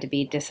just had to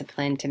be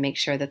disciplined to make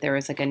sure that there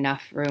was like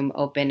enough room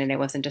open and I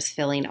wasn't just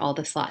filling all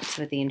the slots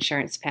with the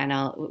insurance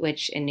panel,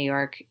 which in New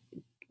York,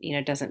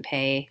 doesn't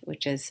pay,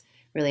 which is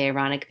really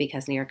ironic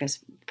because New York is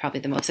probably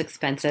the most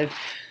expensive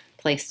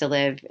place to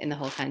live in the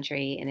whole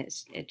country, and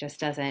it just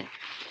doesn't.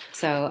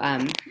 So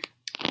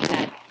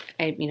that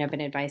I've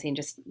been advising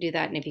just do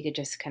that, and if you could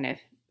just kind of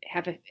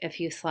have a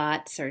few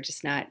slots or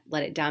just not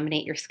let it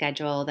dominate your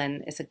schedule,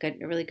 then it's a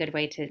really good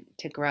way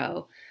to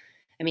grow.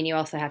 I mean, you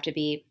also have to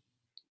be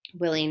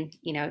willing,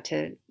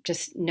 to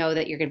just know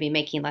that you're going to be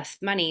making less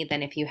money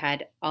than if you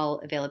had all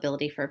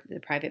availability for the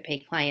private pay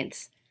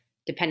clients,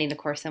 depending, of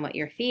course, on what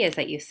your fee is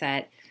that you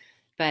set.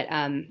 But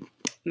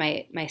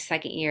my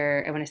second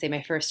year, I want to say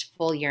my first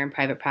full year in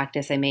private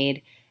practice, I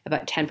made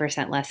about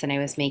 10% less than I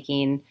was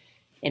making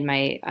in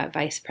my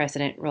vice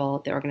president role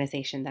at the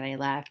organization that I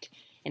left.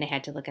 And I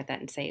had to look at that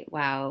and say,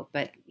 wow,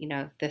 but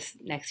this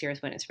next year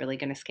is when it's really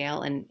going to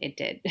scale. And it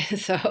did.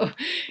 So,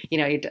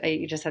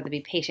 you just have to be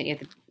patient. You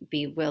have to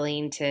be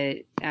willing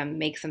to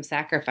make some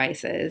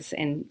sacrifices.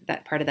 And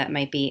that part of that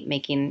might be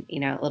making,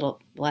 a little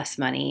less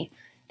money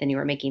than you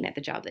were making at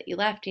the job that you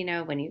left,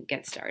 when you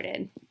get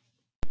started.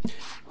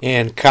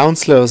 And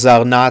counselors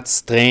are not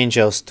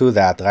strangers to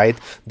that, right?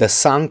 The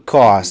sunk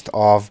cost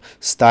of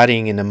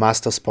studying in a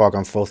master's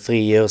program for 3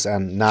 years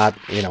and not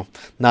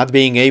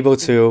being able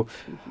to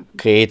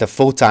create a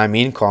full-time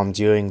income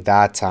during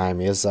that time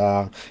is,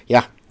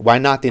 why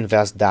not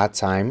invest that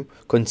time,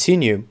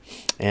 continue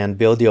and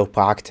build your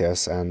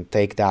practice and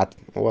take that,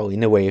 well,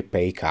 in a way, a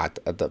pay cut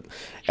at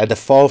the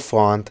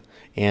forefront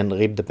and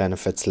reap the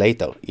benefits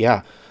later.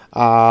 Yeah.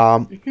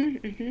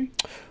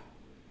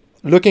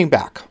 Looking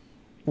back,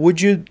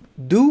 would you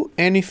do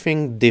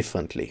anything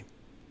differently,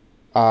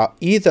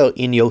 either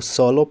in your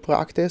solo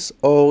practice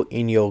or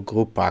in your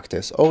group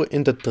practice or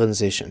in the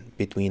transition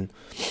between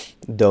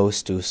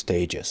those two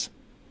stages?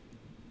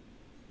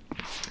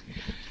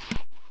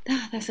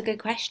 Oh, that's a good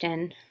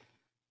question.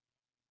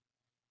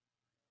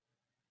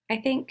 I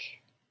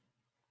think,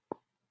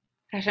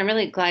 gosh, I'm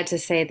really glad to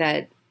say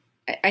that.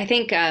 I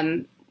think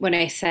when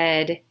I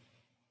said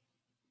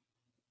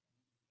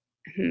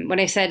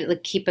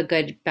like keep a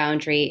good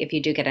boundary if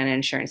you do get on an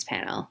insurance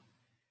panel,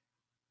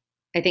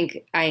 I think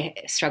I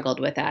struggled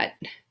with that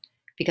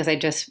because I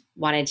just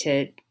wanted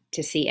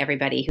to see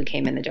everybody who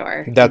came in the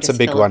door. That's a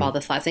big fill one. up all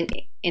the slots and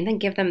then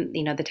give them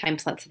the time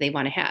slots that they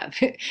want to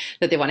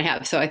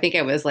have. So I think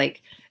I was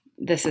like,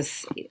 this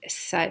is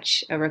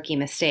such a rookie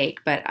mistake,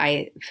 but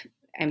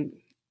I'm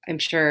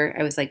sure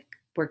I was like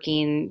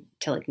working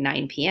till like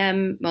 9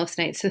 p.m. most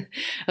nights of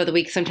the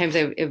week. Sometimes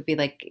it would be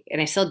like,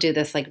 and I still do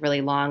this like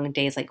really long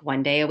days, like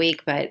 1 day a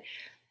week, but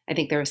I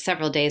think there were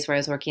several days where I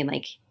was working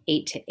like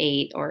 8 to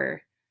 8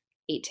 or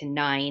 8 to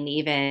 9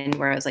 even,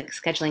 where I was like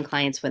scheduling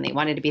clients when they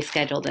wanted to be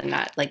scheduled and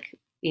not like,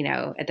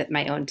 at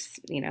my own,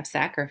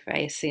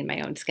 sacrificing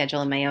my own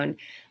schedule and my own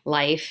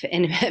life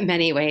in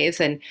many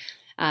ways. And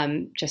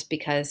just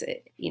because,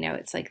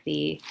 it's like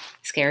the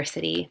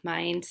scarcity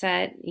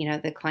mindset,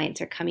 the clients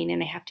are coming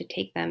in, I have to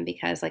take them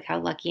because like, how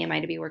lucky am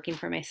I to be working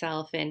for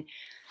myself, and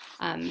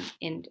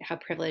how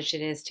privileged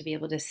it is to be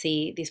able to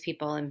see these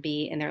people and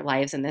be in their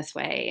lives in this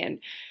way.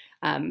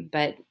 And,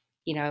 but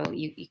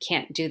you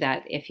can't do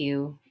that if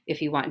you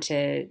want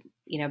to,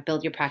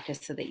 build your practice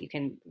so that you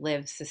can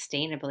live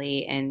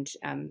sustainably and,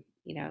 and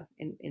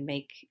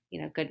make,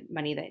 good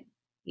money that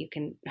you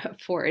can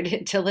afford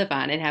to live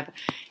on and have,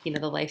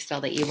 the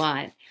lifestyle that you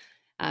want.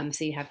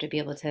 So you have to be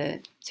able to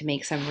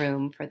make some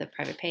room for the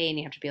private pay, and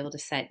you have to be able to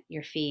set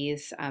your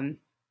fees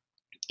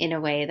in a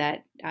way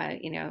that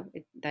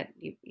that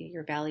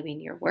you're valuing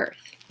your worth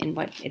in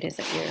what it is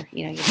that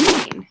you're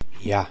doing.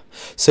 Yeah.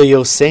 So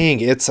you're saying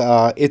it's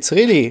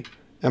really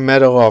a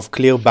matter of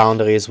clear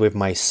boundaries with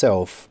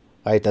myself,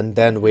 right? And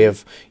then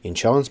with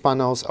insurance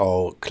panels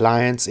or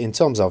clients in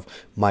terms of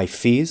my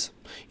fees,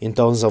 in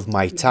terms of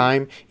my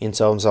time, in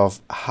terms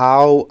of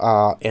how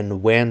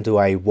and when do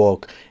I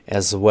work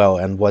as well,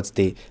 and what's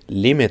the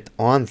limit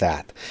on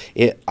that.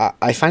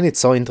 I find it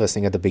so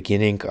interesting at the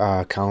beginning,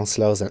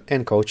 counselors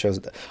and coaches,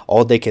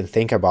 all they can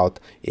think about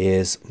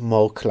is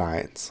more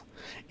clients.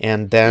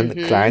 And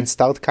then clients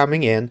start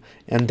coming in,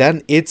 and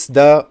then it's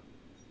the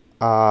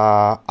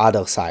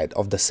other side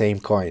of the same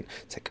coin.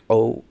 It's like,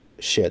 oh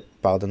shit,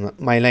 pardon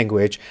my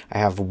language, I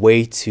have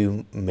way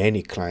too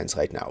many clients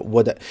right now.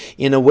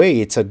 In a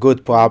way, it's a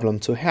good problem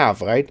to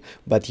have, right?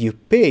 But you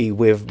pay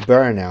with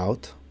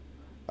burnout,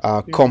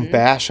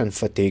 compassion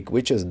fatigue,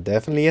 which is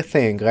definitely a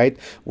thing, right?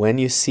 When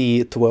you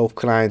see 12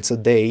 clients a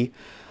day,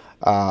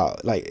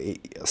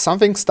 like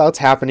something starts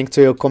happening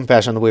to your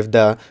compassion with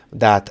that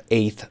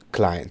 8th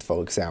client,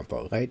 for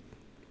example, right?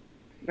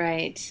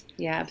 Right.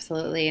 Yeah,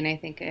 absolutely. And I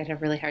think I had a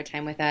really hard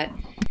time with that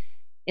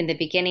in the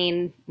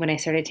beginning when I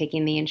started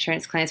taking the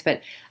insurance clients,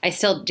 but I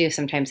still do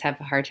sometimes have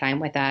a hard time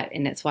with that,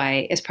 and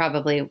it's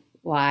probably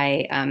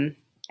why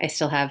I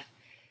still have,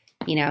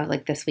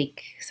 like this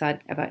week saw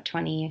about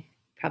 20,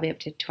 probably up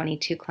to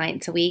 22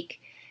 clients a week,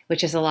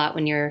 which is a lot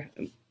when you're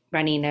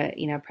running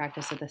a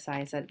practice of the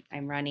size that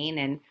I'm running,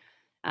 and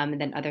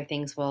then other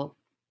things will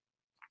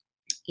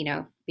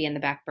be in the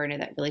back burner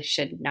that really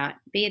should not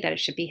be, that it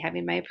should be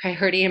having my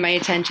priority and my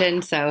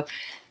attention. So,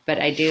 but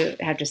I do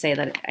have to say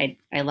that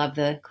I love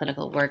the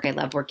clinical work. I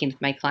love working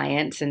with my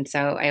clients. And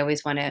so I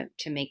always want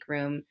to make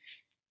room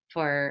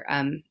for,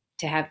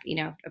 to have,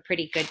 a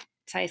pretty good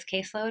size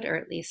caseload, or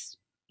at least,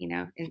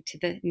 into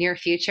the near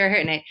future.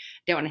 And I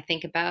don't want to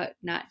think about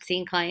not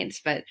seeing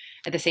clients, but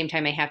at the same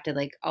time, I have to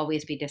like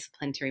always be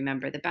disciplined to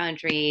remember the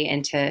boundary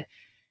and to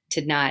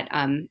not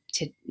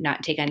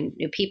take on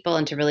new people,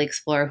 and to really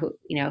explore who,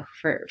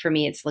 for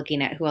me, it's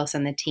looking at who else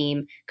on the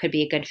team could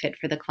be a good fit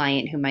for the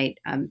client who might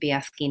be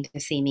asking to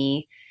see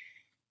me.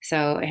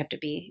 So I have to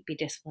be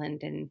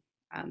disciplined and,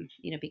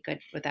 be good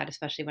with that,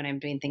 especially when I'm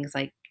doing things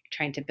like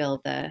trying to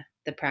build the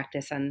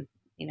practice on,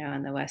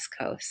 on the West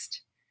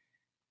Coast.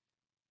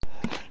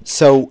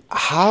 So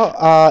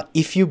how,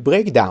 if you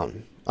break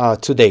down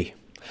today,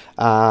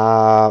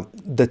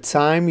 the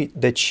time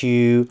that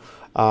you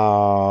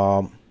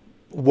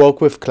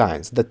work with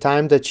clients, the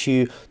time that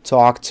you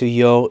talk to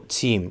your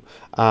team,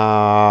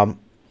 how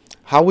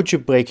would you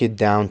break it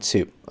down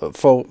to,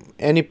 for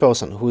any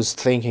person who's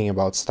thinking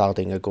about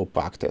starting a group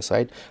practice,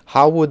 right?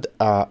 How would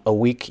a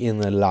week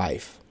in a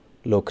life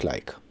look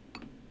like?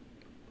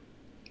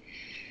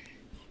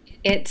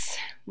 It's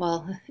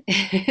well,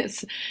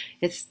 it's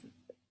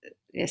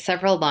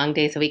several long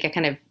days a week. I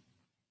kind of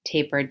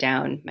tapered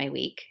down my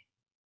week,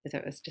 as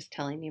I was just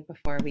telling you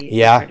before we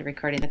Yeah. started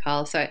recording the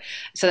call. So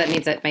that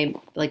means that my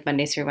like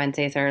Mondays through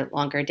Wednesdays are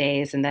longer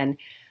days, and then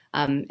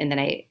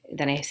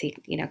I see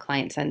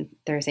clients on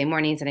Thursday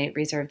mornings, and I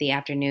reserve the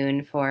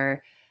afternoon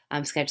for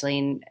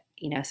scheduling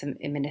some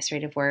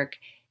administrative work,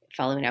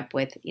 following up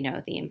with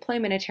the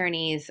employment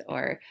attorneys,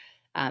 or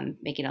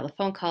making all the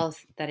phone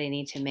calls that I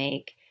need to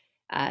make.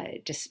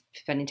 Just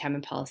spending time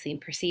in policy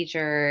and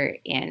procedure,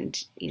 and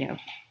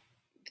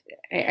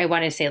I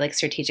want to say like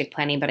strategic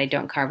planning, but I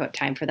don't carve out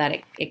time for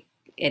that.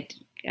 It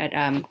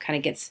kind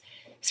of gets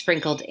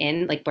sprinkled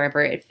in like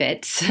wherever it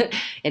fits,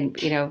 and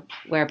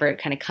wherever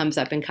it kind of comes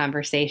up in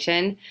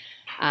conversation.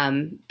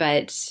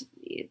 But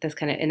that's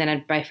kind of, and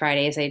then by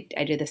Fridays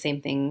I do the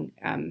same thing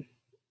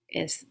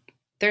as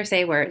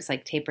Thursday, where it's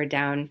like tapered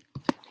down,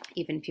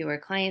 even fewer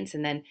clients,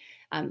 and then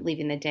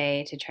leaving the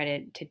day to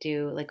try to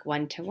do like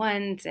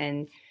one-to-ones,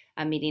 and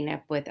meeting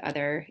up with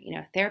other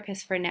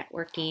therapists for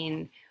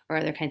networking, or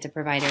other kinds of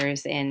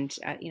providers, and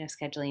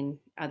scheduling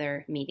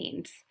other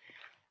meetings.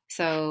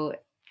 So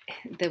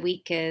the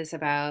week is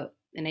about,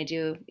 and I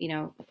do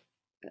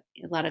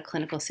a lot of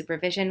clinical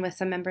supervision with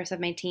some members of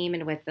my team,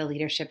 and with the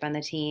leadership on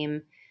the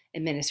team,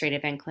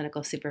 administrative and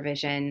clinical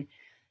supervision,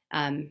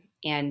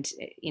 and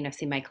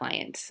see my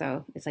clients.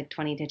 So it's like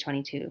 20 to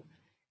 22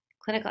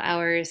 clinical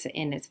hours,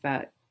 and it's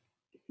about,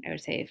 I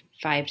would say,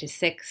 5 to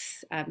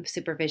 6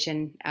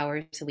 supervision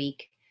hours a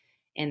week,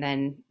 and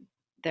then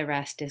the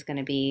rest is going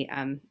to be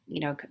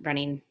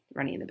running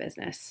the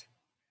business.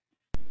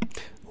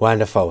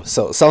 Wonderful.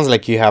 So sounds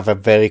like you have a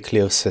very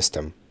clear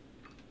system.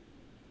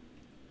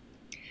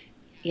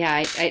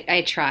 Yeah,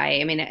 I try.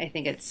 I mean, I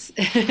think it's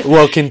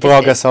Work in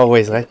progress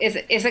always, right?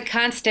 Is a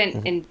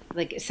constant in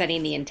like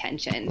setting the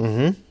intention,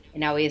 Mm-hmm.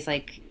 and always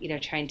like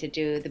trying to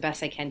do the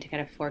best I can to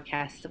kind of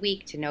forecast the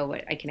week, to know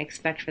what I can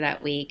expect for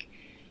that week,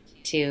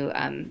 to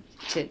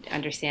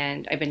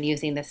understand. I've been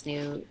using this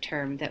new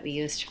term that we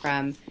used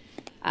from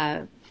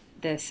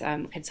this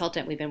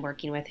consultant we've been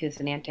working with, who's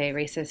an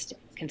anti-racist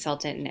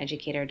consultant and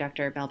educator,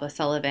 Dr. Melba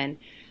Sullivan,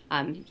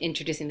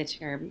 introducing the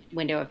term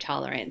window of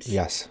tolerance.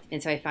 Yes.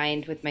 And so I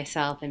find with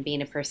myself, and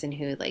being a person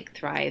who like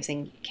thrives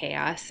in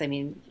chaos, I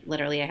mean,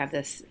 literally I have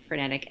this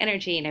frenetic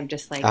energy, and I'm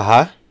just like,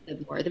 Uh-huh. the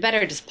more the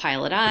better, just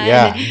pile it on.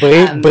 Yeah.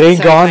 Bring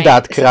So on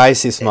that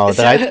crisis mode,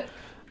 right?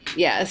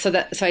 Yeah, so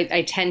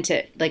I tend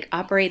to like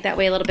operate that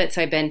way a little bit.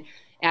 So I've been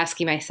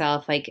asking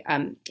myself, like,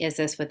 is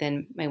this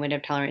within my window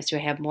of tolerance? Do I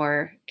have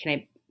more? Can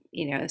I,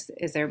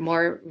 is there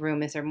more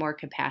room? Is there more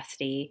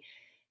capacity?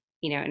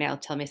 And I'll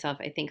tell myself,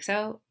 I think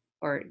so,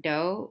 or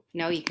no,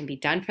 you can be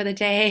done for the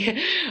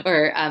day,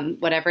 or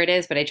whatever it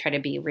is. But I try to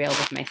be real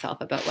with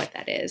myself about what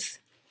that is.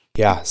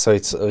 Yeah. So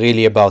it's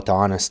really about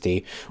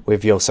honesty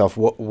with yourself.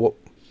 What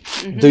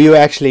Mm-hmm. do you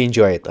actually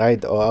enjoy it,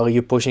 right? Or are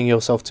you pushing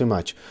yourself too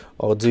much?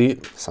 Or do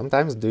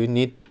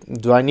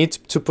I need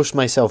to push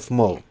myself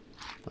more?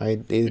 Right?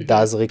 It Mm-hmm.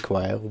 does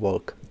require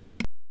work.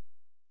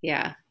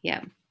 Yeah,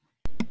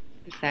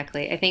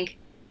 exactly. I think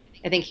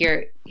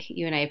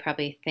you and I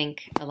probably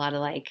think a lot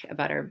alike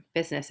about our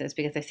businesses,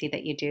 because I see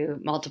that you do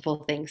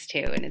multiple things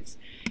too, and it's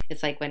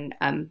like when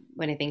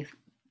I think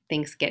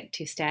things get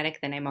too static,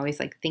 then I'm always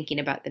like thinking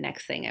about the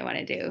next thing I want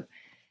to do.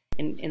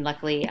 And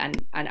luckily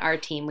on our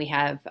team, we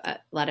have a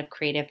lot of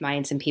creative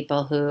minds and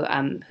people who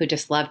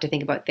just love to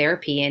think about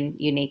therapy in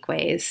unique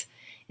ways.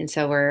 And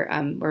so we're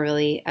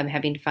really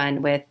having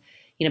fun with,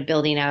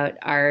 building out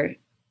our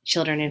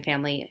children and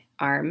family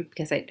arm,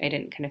 because I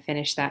didn't kind of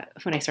finish that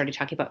when I started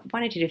talking about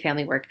wanting to do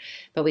family work,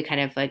 but we kind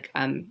of like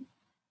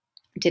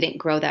didn't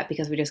grow that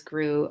because we just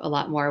grew a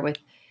lot more with,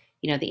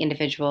 the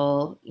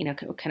individual,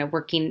 kind of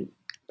working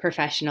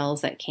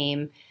professionals that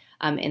came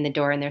in the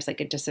door, and there's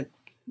like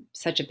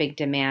such a big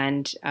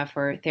demand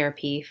for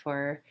therapy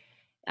for,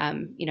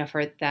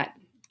 for that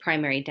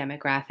primary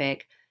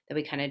demographic, that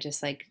we kind of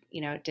just like,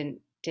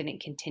 didn't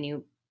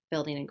continue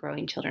building and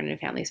growing children and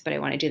families. But I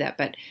want to do that.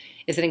 But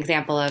is an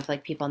example of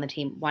like people on the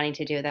team wanting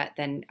to do that,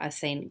 then us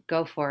saying,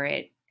 go for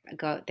it,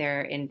 go out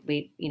there, and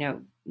we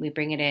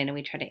bring it in and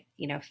we try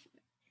to,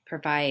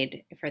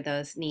 provide for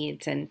those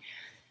needs. And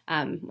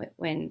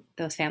when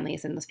those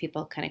families and those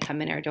people kind of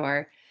come in our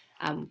door,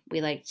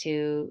 we like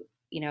to,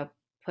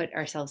 put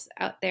ourselves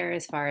out there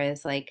as far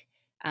as like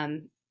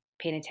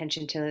paying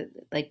attention to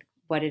like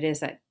what it is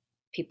that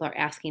people are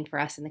asking for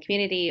us in the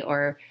community,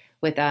 or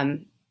with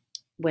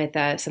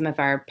some of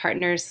our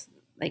partners.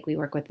 Like we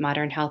work with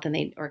Modern Health, and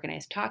they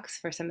organize talks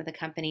for some of the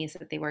companies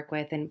that they work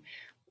with, and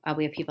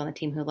we have people on the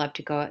team who love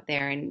to go out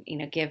there and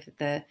give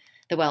the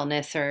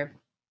wellness or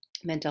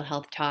mental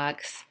health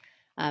talks,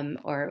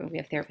 or we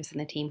have therapists in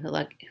the team who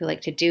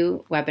like to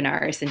do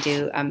webinars and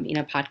do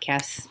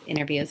podcast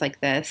interviews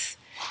like this.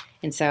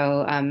 And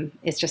so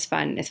it's just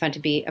fun. It's fun to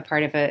be a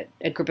part of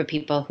a group of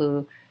people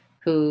who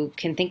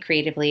can think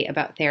creatively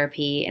about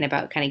therapy and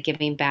about kind of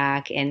giving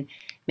back and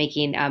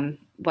making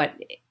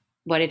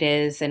what it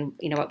is and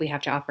what we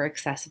have to offer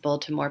accessible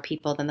to more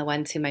people than the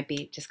ones who might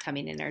be just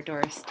coming in our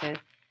doors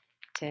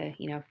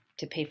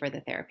to pay for the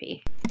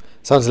therapy.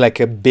 Sounds like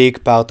a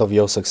big part of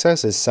your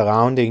success is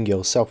surrounding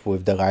yourself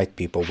with the right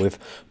people, with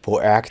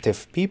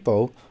proactive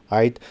people,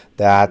 right,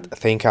 that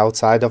think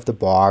outside of the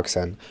box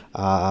and,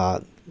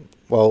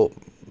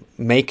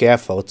 make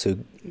effort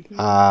to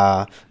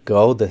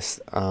grow this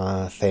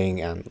thing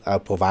and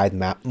provide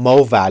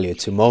more value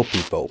to more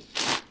people.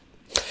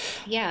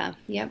 Yeah,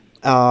 yep.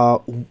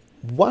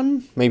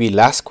 One maybe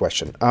last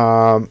question.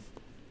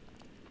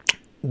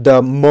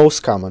 The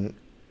most common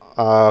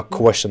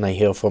question I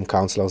hear from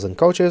counselors and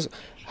coaches: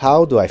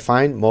 how do I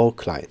find more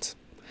clients?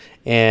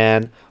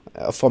 And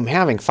from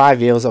having 5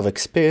 years of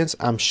experience,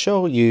 I'm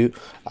sure you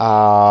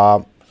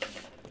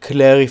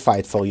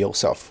clarified for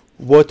yourself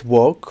what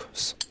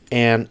works,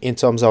 and in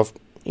terms of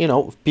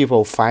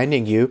people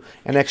finding you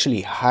and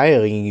actually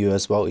hiring you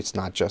as well. It's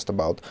not just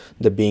about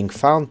the being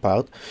found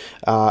part.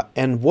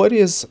 And what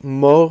is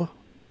more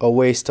a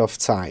waste of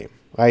time,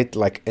 right?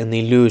 Like an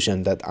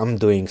illusion that I'm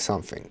doing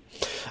something.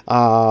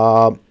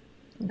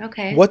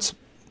 Okay. What's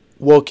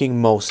working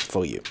most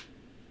for you?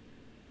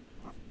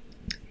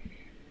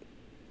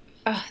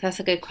 Oh,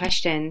 that's a good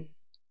question.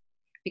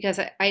 Because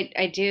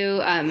I do,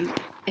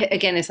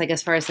 again, it's like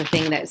as far as the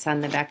thing that's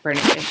on the back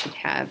burner that I should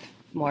have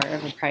more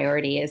of a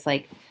priority is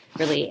like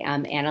really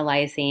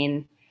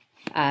analyzing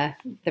the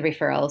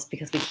referrals,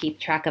 because we keep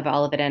track of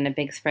all of it in a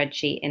big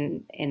spreadsheet,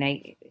 and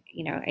I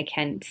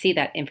can see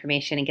that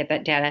information and get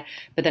that data,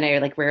 but then I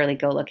like rarely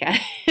go look at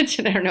it,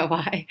 and I don't know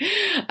why.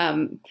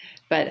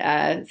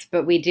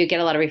 But we do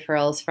get a lot of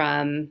referrals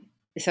from.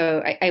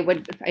 So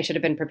I should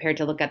have been prepared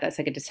to look at that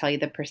so I could just tell you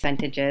the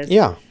percentages.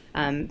 Yeah.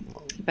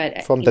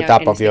 But from the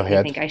top of your head,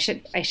 I think I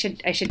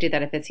should do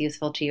that if it's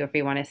useful to you, if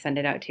you want to send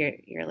it out to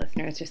your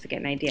listeners just to get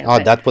an idea. Oh,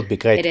 but that would be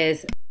great. it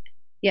is,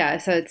 yeah.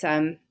 So it's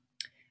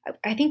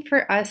I think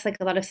for us, like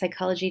a lot of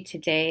Psychology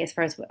Today, as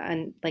far as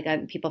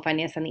people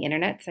finding us on the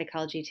internet,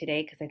 Psychology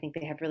Today, because I think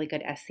they have really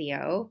good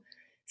SEO.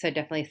 So I'd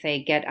definitely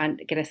say get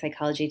a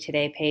Psychology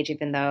Today page,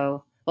 even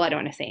though, well, I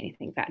don't want to say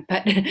anything bad,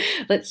 but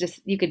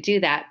you could do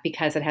that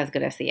because it has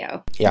good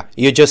SEO. Yeah,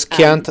 you just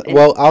can't,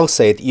 I'll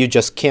say it, you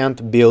just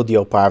can't build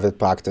your private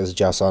practice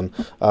just on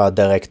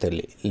direct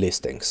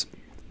listings.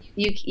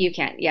 You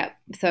can't, yeah.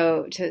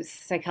 So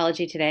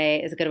Psychology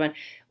Today is a good one.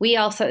 We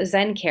also,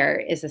 Zen Care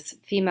is this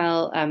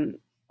female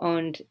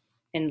owned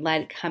and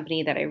led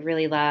company that I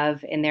really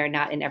love, and they're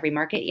not in every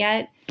market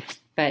yet,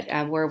 but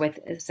we're with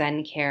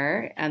Zen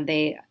Care.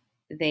 They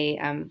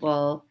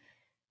will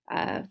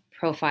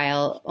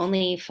profile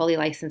only fully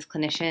licensed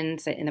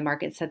clinicians in the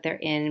markets that they're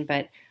in,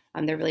 but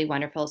they're really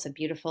wonderful. It's a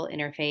beautiful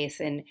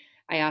interface, and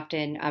I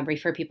often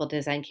refer people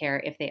to Zen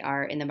Care if they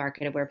are in the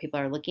market of where people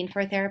are looking for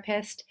a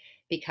therapist,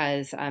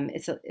 because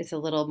it's a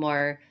little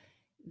more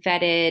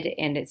vetted,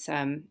 and it's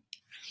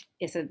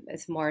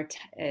more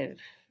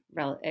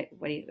what do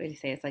you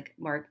say? It's like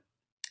more.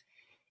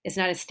 It's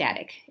not as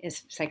static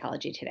as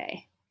Psychology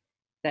Today.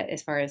 That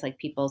as far as like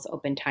people's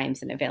open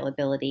times and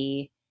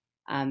availability,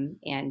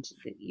 and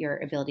your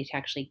ability to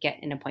actually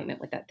get an appointment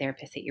with that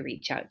therapist that you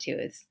reach out to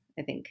is,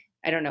 I think,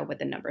 I don't know what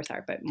the numbers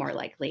are, but more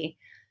likely.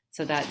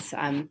 So that's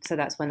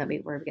one that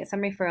where we get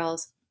some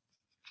referrals,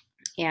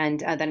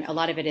 and then a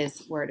lot of it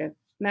is word of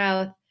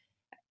mouth,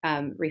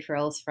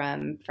 referrals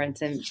from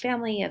friends and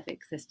family of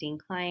existing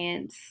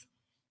clients.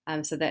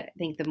 So that I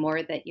think the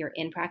more that you're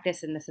in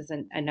practice, and this is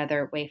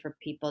another way for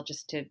people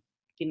just to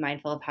be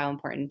mindful of how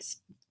important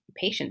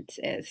patience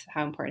is,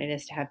 how important it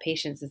is to have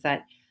patience, is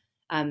that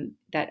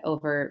that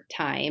over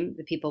time,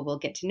 the people will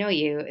get to know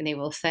you and they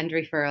will send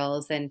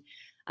referrals, and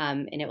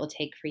it will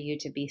take for you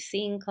to be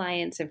seeing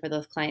clients and for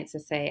those clients to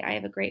say, I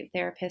have a great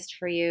therapist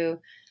for you.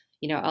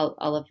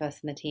 All of us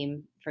in the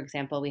team, for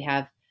example, we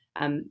have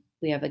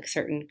like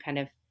certain kind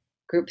of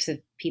groups of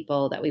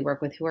people that we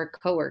work with who are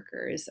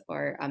coworkers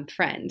or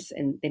friends,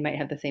 and they might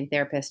have the same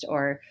therapist,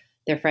 or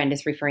their friend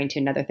is referring to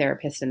another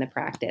therapist in the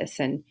practice,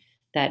 and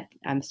that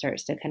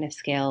starts to kind of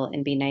scale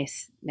and be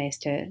nice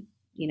to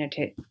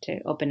to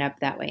open up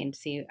that way and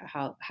see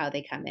how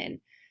they come in.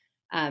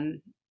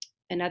 Um,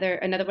 another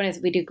one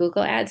is we do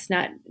Google ads.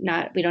 Not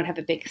we don't have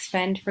a big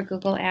spend for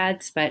Google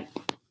ads, but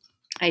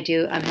I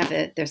do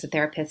there's a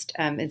therapist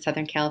in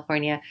Southern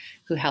California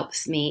who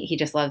helps me. He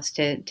just loves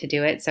to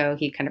do it. So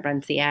he kind of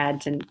runs the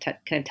ads and kind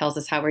of tells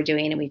us how we're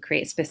doing. And we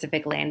create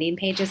specific landing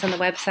pages on the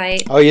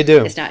website. Oh, you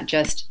do? It's not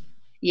just,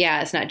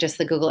 yeah, it's not just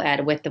the Google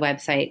ad with the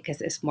website,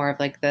 because it's more of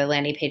like the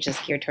landing page is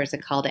geared towards a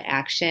call to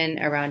action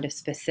around a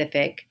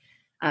specific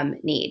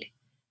need.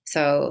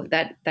 So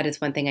that is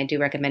one thing I do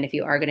recommend. If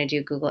you are going to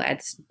do Google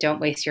ads,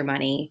 don't waste your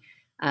money.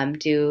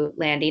 Do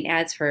landing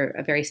ads for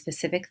very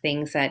specific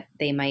things that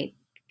they might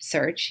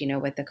search,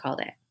 with the call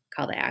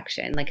to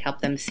action, like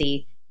help them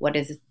see what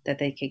is that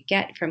they could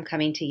get from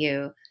coming to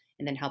you,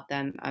 and then help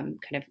them kind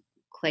of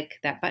click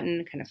that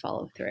button, kind of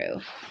follow through.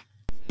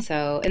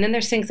 So, and then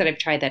there's things that I've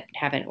tried that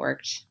haven't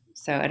worked.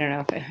 So I don't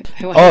know if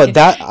I want Oh, to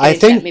that I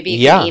think, maybe you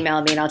yeah. can email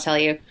me and I'll tell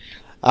you.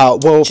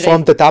 Well,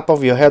 from the top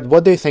of your head,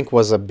 what do you think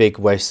was a big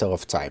waste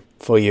of time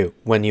for you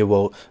when you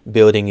were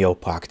building your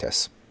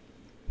practice?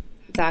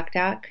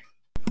 ZocDoc.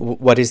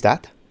 What is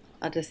that?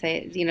 I'll just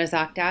say,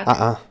 ZocDoc.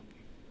 Uh-uh.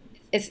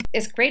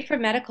 It's great for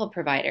medical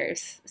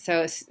providers.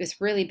 So it's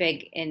really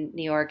big in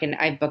New York, and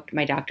I booked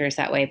my doctors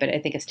that way, but I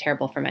think it's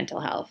terrible for mental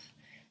health.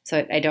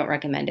 So I don't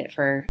recommend it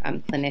for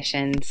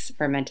clinicians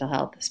for mental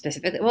health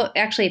specifically. Well,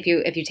 actually,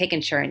 if you take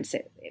insurance,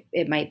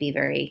 it might be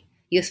very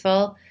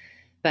useful,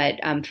 but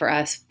for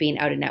us being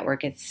out of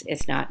network,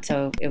 it's not.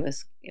 So it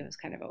was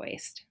kind of a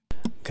waste.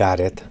 Got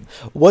it.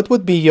 What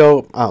would be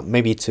your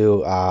maybe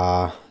to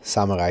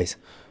summarize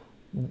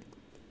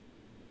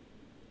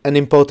an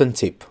important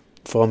tip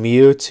from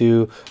you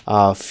to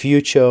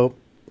future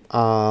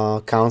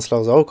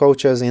counselors or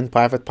coaches in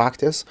private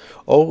practice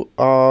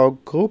or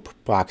group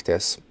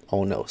practice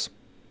owners?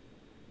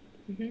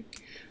 Mm-hmm.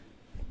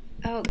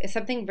 Oh, it's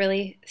something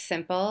really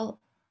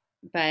simple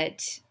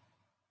but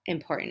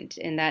important,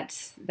 and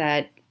that's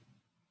that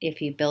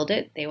if you build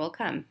it, they will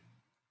come.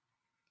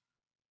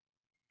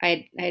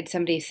 I had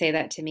somebody say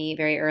that to me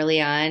very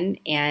early on,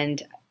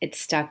 and it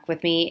stuck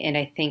with me, and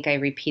I think I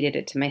repeated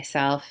it to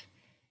myself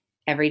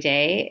every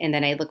day, and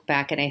then I look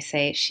back and I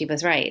say, she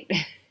was right.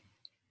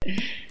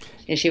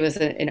 And she was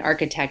an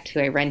architect who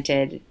I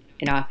rented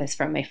an office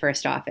from, my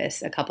first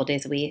office, a couple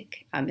days a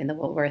week in the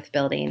Woolworth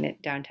building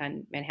at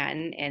downtown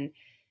Manhattan. And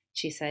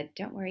she said,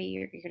 don't worry,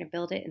 you're going to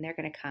build it and they're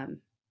going to come.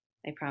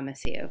 I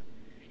promise you.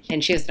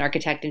 And she was an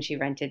architect, and she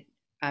rented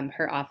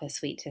her office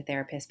suite to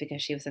therapists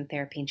because she was in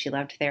therapy and she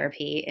loved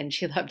therapy and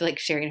she loved like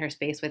sharing her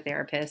space with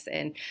therapists.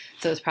 And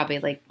so it was probably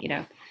like,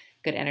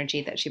 good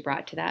energy that she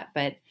brought to that.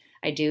 But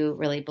I do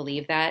really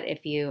believe that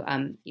if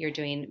you're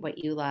doing what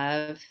you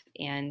love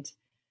and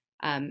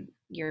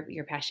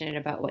you're passionate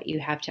about what you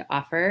have to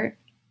offer,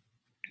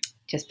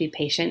 just be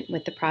patient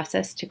with the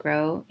process to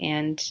grow,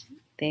 and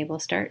they will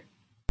start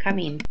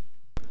coming.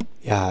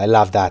 Yeah, I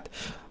love that.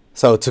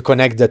 So to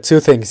connect the two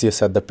things you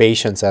said, the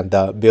patience and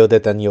the build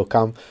it and you'll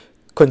come,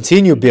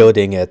 continue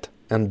building it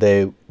and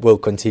they will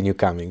continue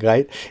coming,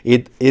 right?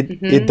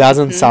 It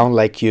doesn't sound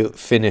like you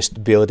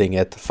finished building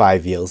it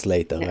 5 years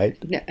later, right?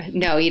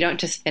 No, you don't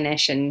just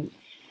finish. And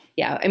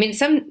yeah, I mean,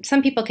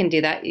 some people can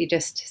do that. You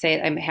just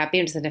say, I'm happy,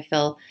 I'm just going to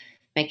fill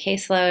my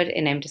caseload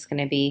and I'm just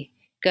going to be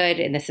good.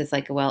 And this is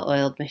like a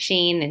well-oiled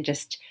machine and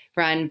just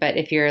run. But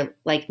if you're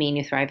like me and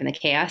you thrive in the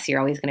chaos, you're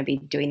always going to be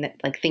doing that,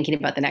 like thinking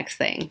about the next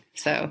thing.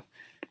 So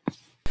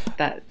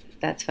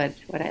that's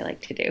what I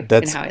like to do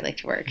and how I like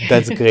to work.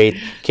 That's great.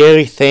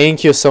 Kerrie,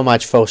 thank you so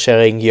much for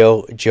sharing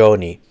your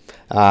journey.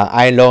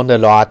 I learned a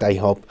lot. I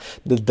hope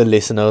the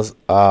listeners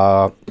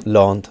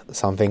learned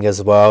something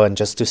as well, and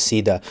just to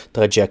see the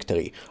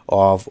trajectory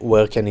of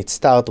where can it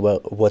start,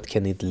 what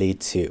can it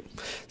lead to.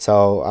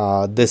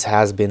 So this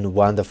has been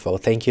wonderful.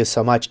 Thank you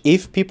so much.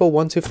 If people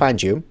want to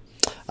find you,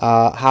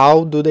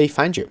 how do they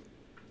find you?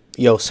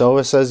 Your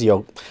services,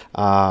 your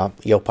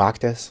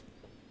practice?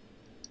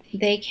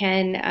 They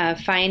can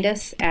find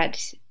us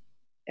at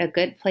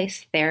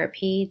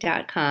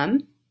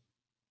agoodplacetherapy.com,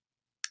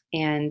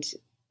 and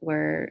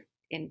we're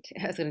I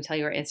was going to tell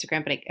you our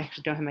Instagram, but I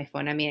actually don't have my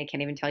phone on me. I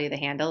can't even tell you the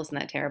handle. Isn't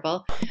that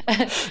terrible?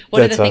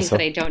 One of the things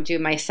that I don't do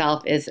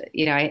myself is,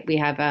 we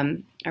have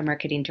our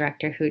marketing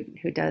director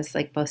who does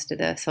like most of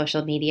the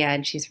social media,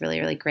 and she's really,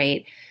 really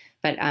great.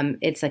 But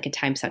it's like a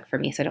time suck for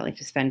me, so I don't like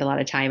to spend a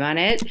lot of time on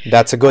it.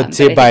 That's a good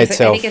tip by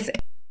itself.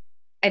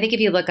 I think if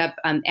you look up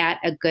at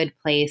A Good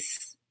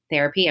Place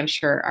Therapy, I'm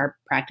sure our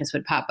practice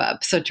would pop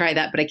up. So try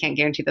that, but I can't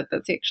guarantee that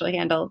that's the actual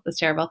handle. That's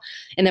terrible.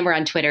 And then we're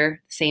on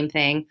Twitter, same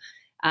thing.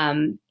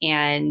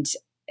 And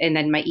and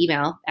then my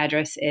email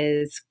address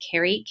is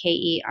Kerrie,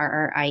 Kerrie,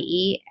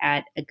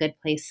 at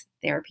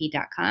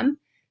agoodplacetherapy.com.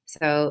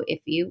 So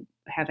if you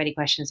have any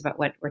questions about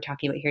what we're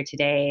talking about here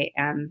today,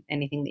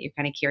 anything that you're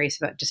kind of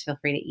curious about, just feel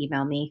free to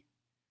email me.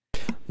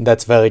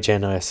 That's very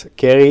generous.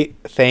 Kerrie,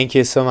 thank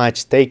you so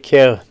much. Take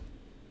care.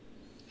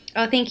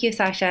 Oh, thank you,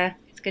 Sasha.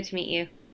 It's good to meet you.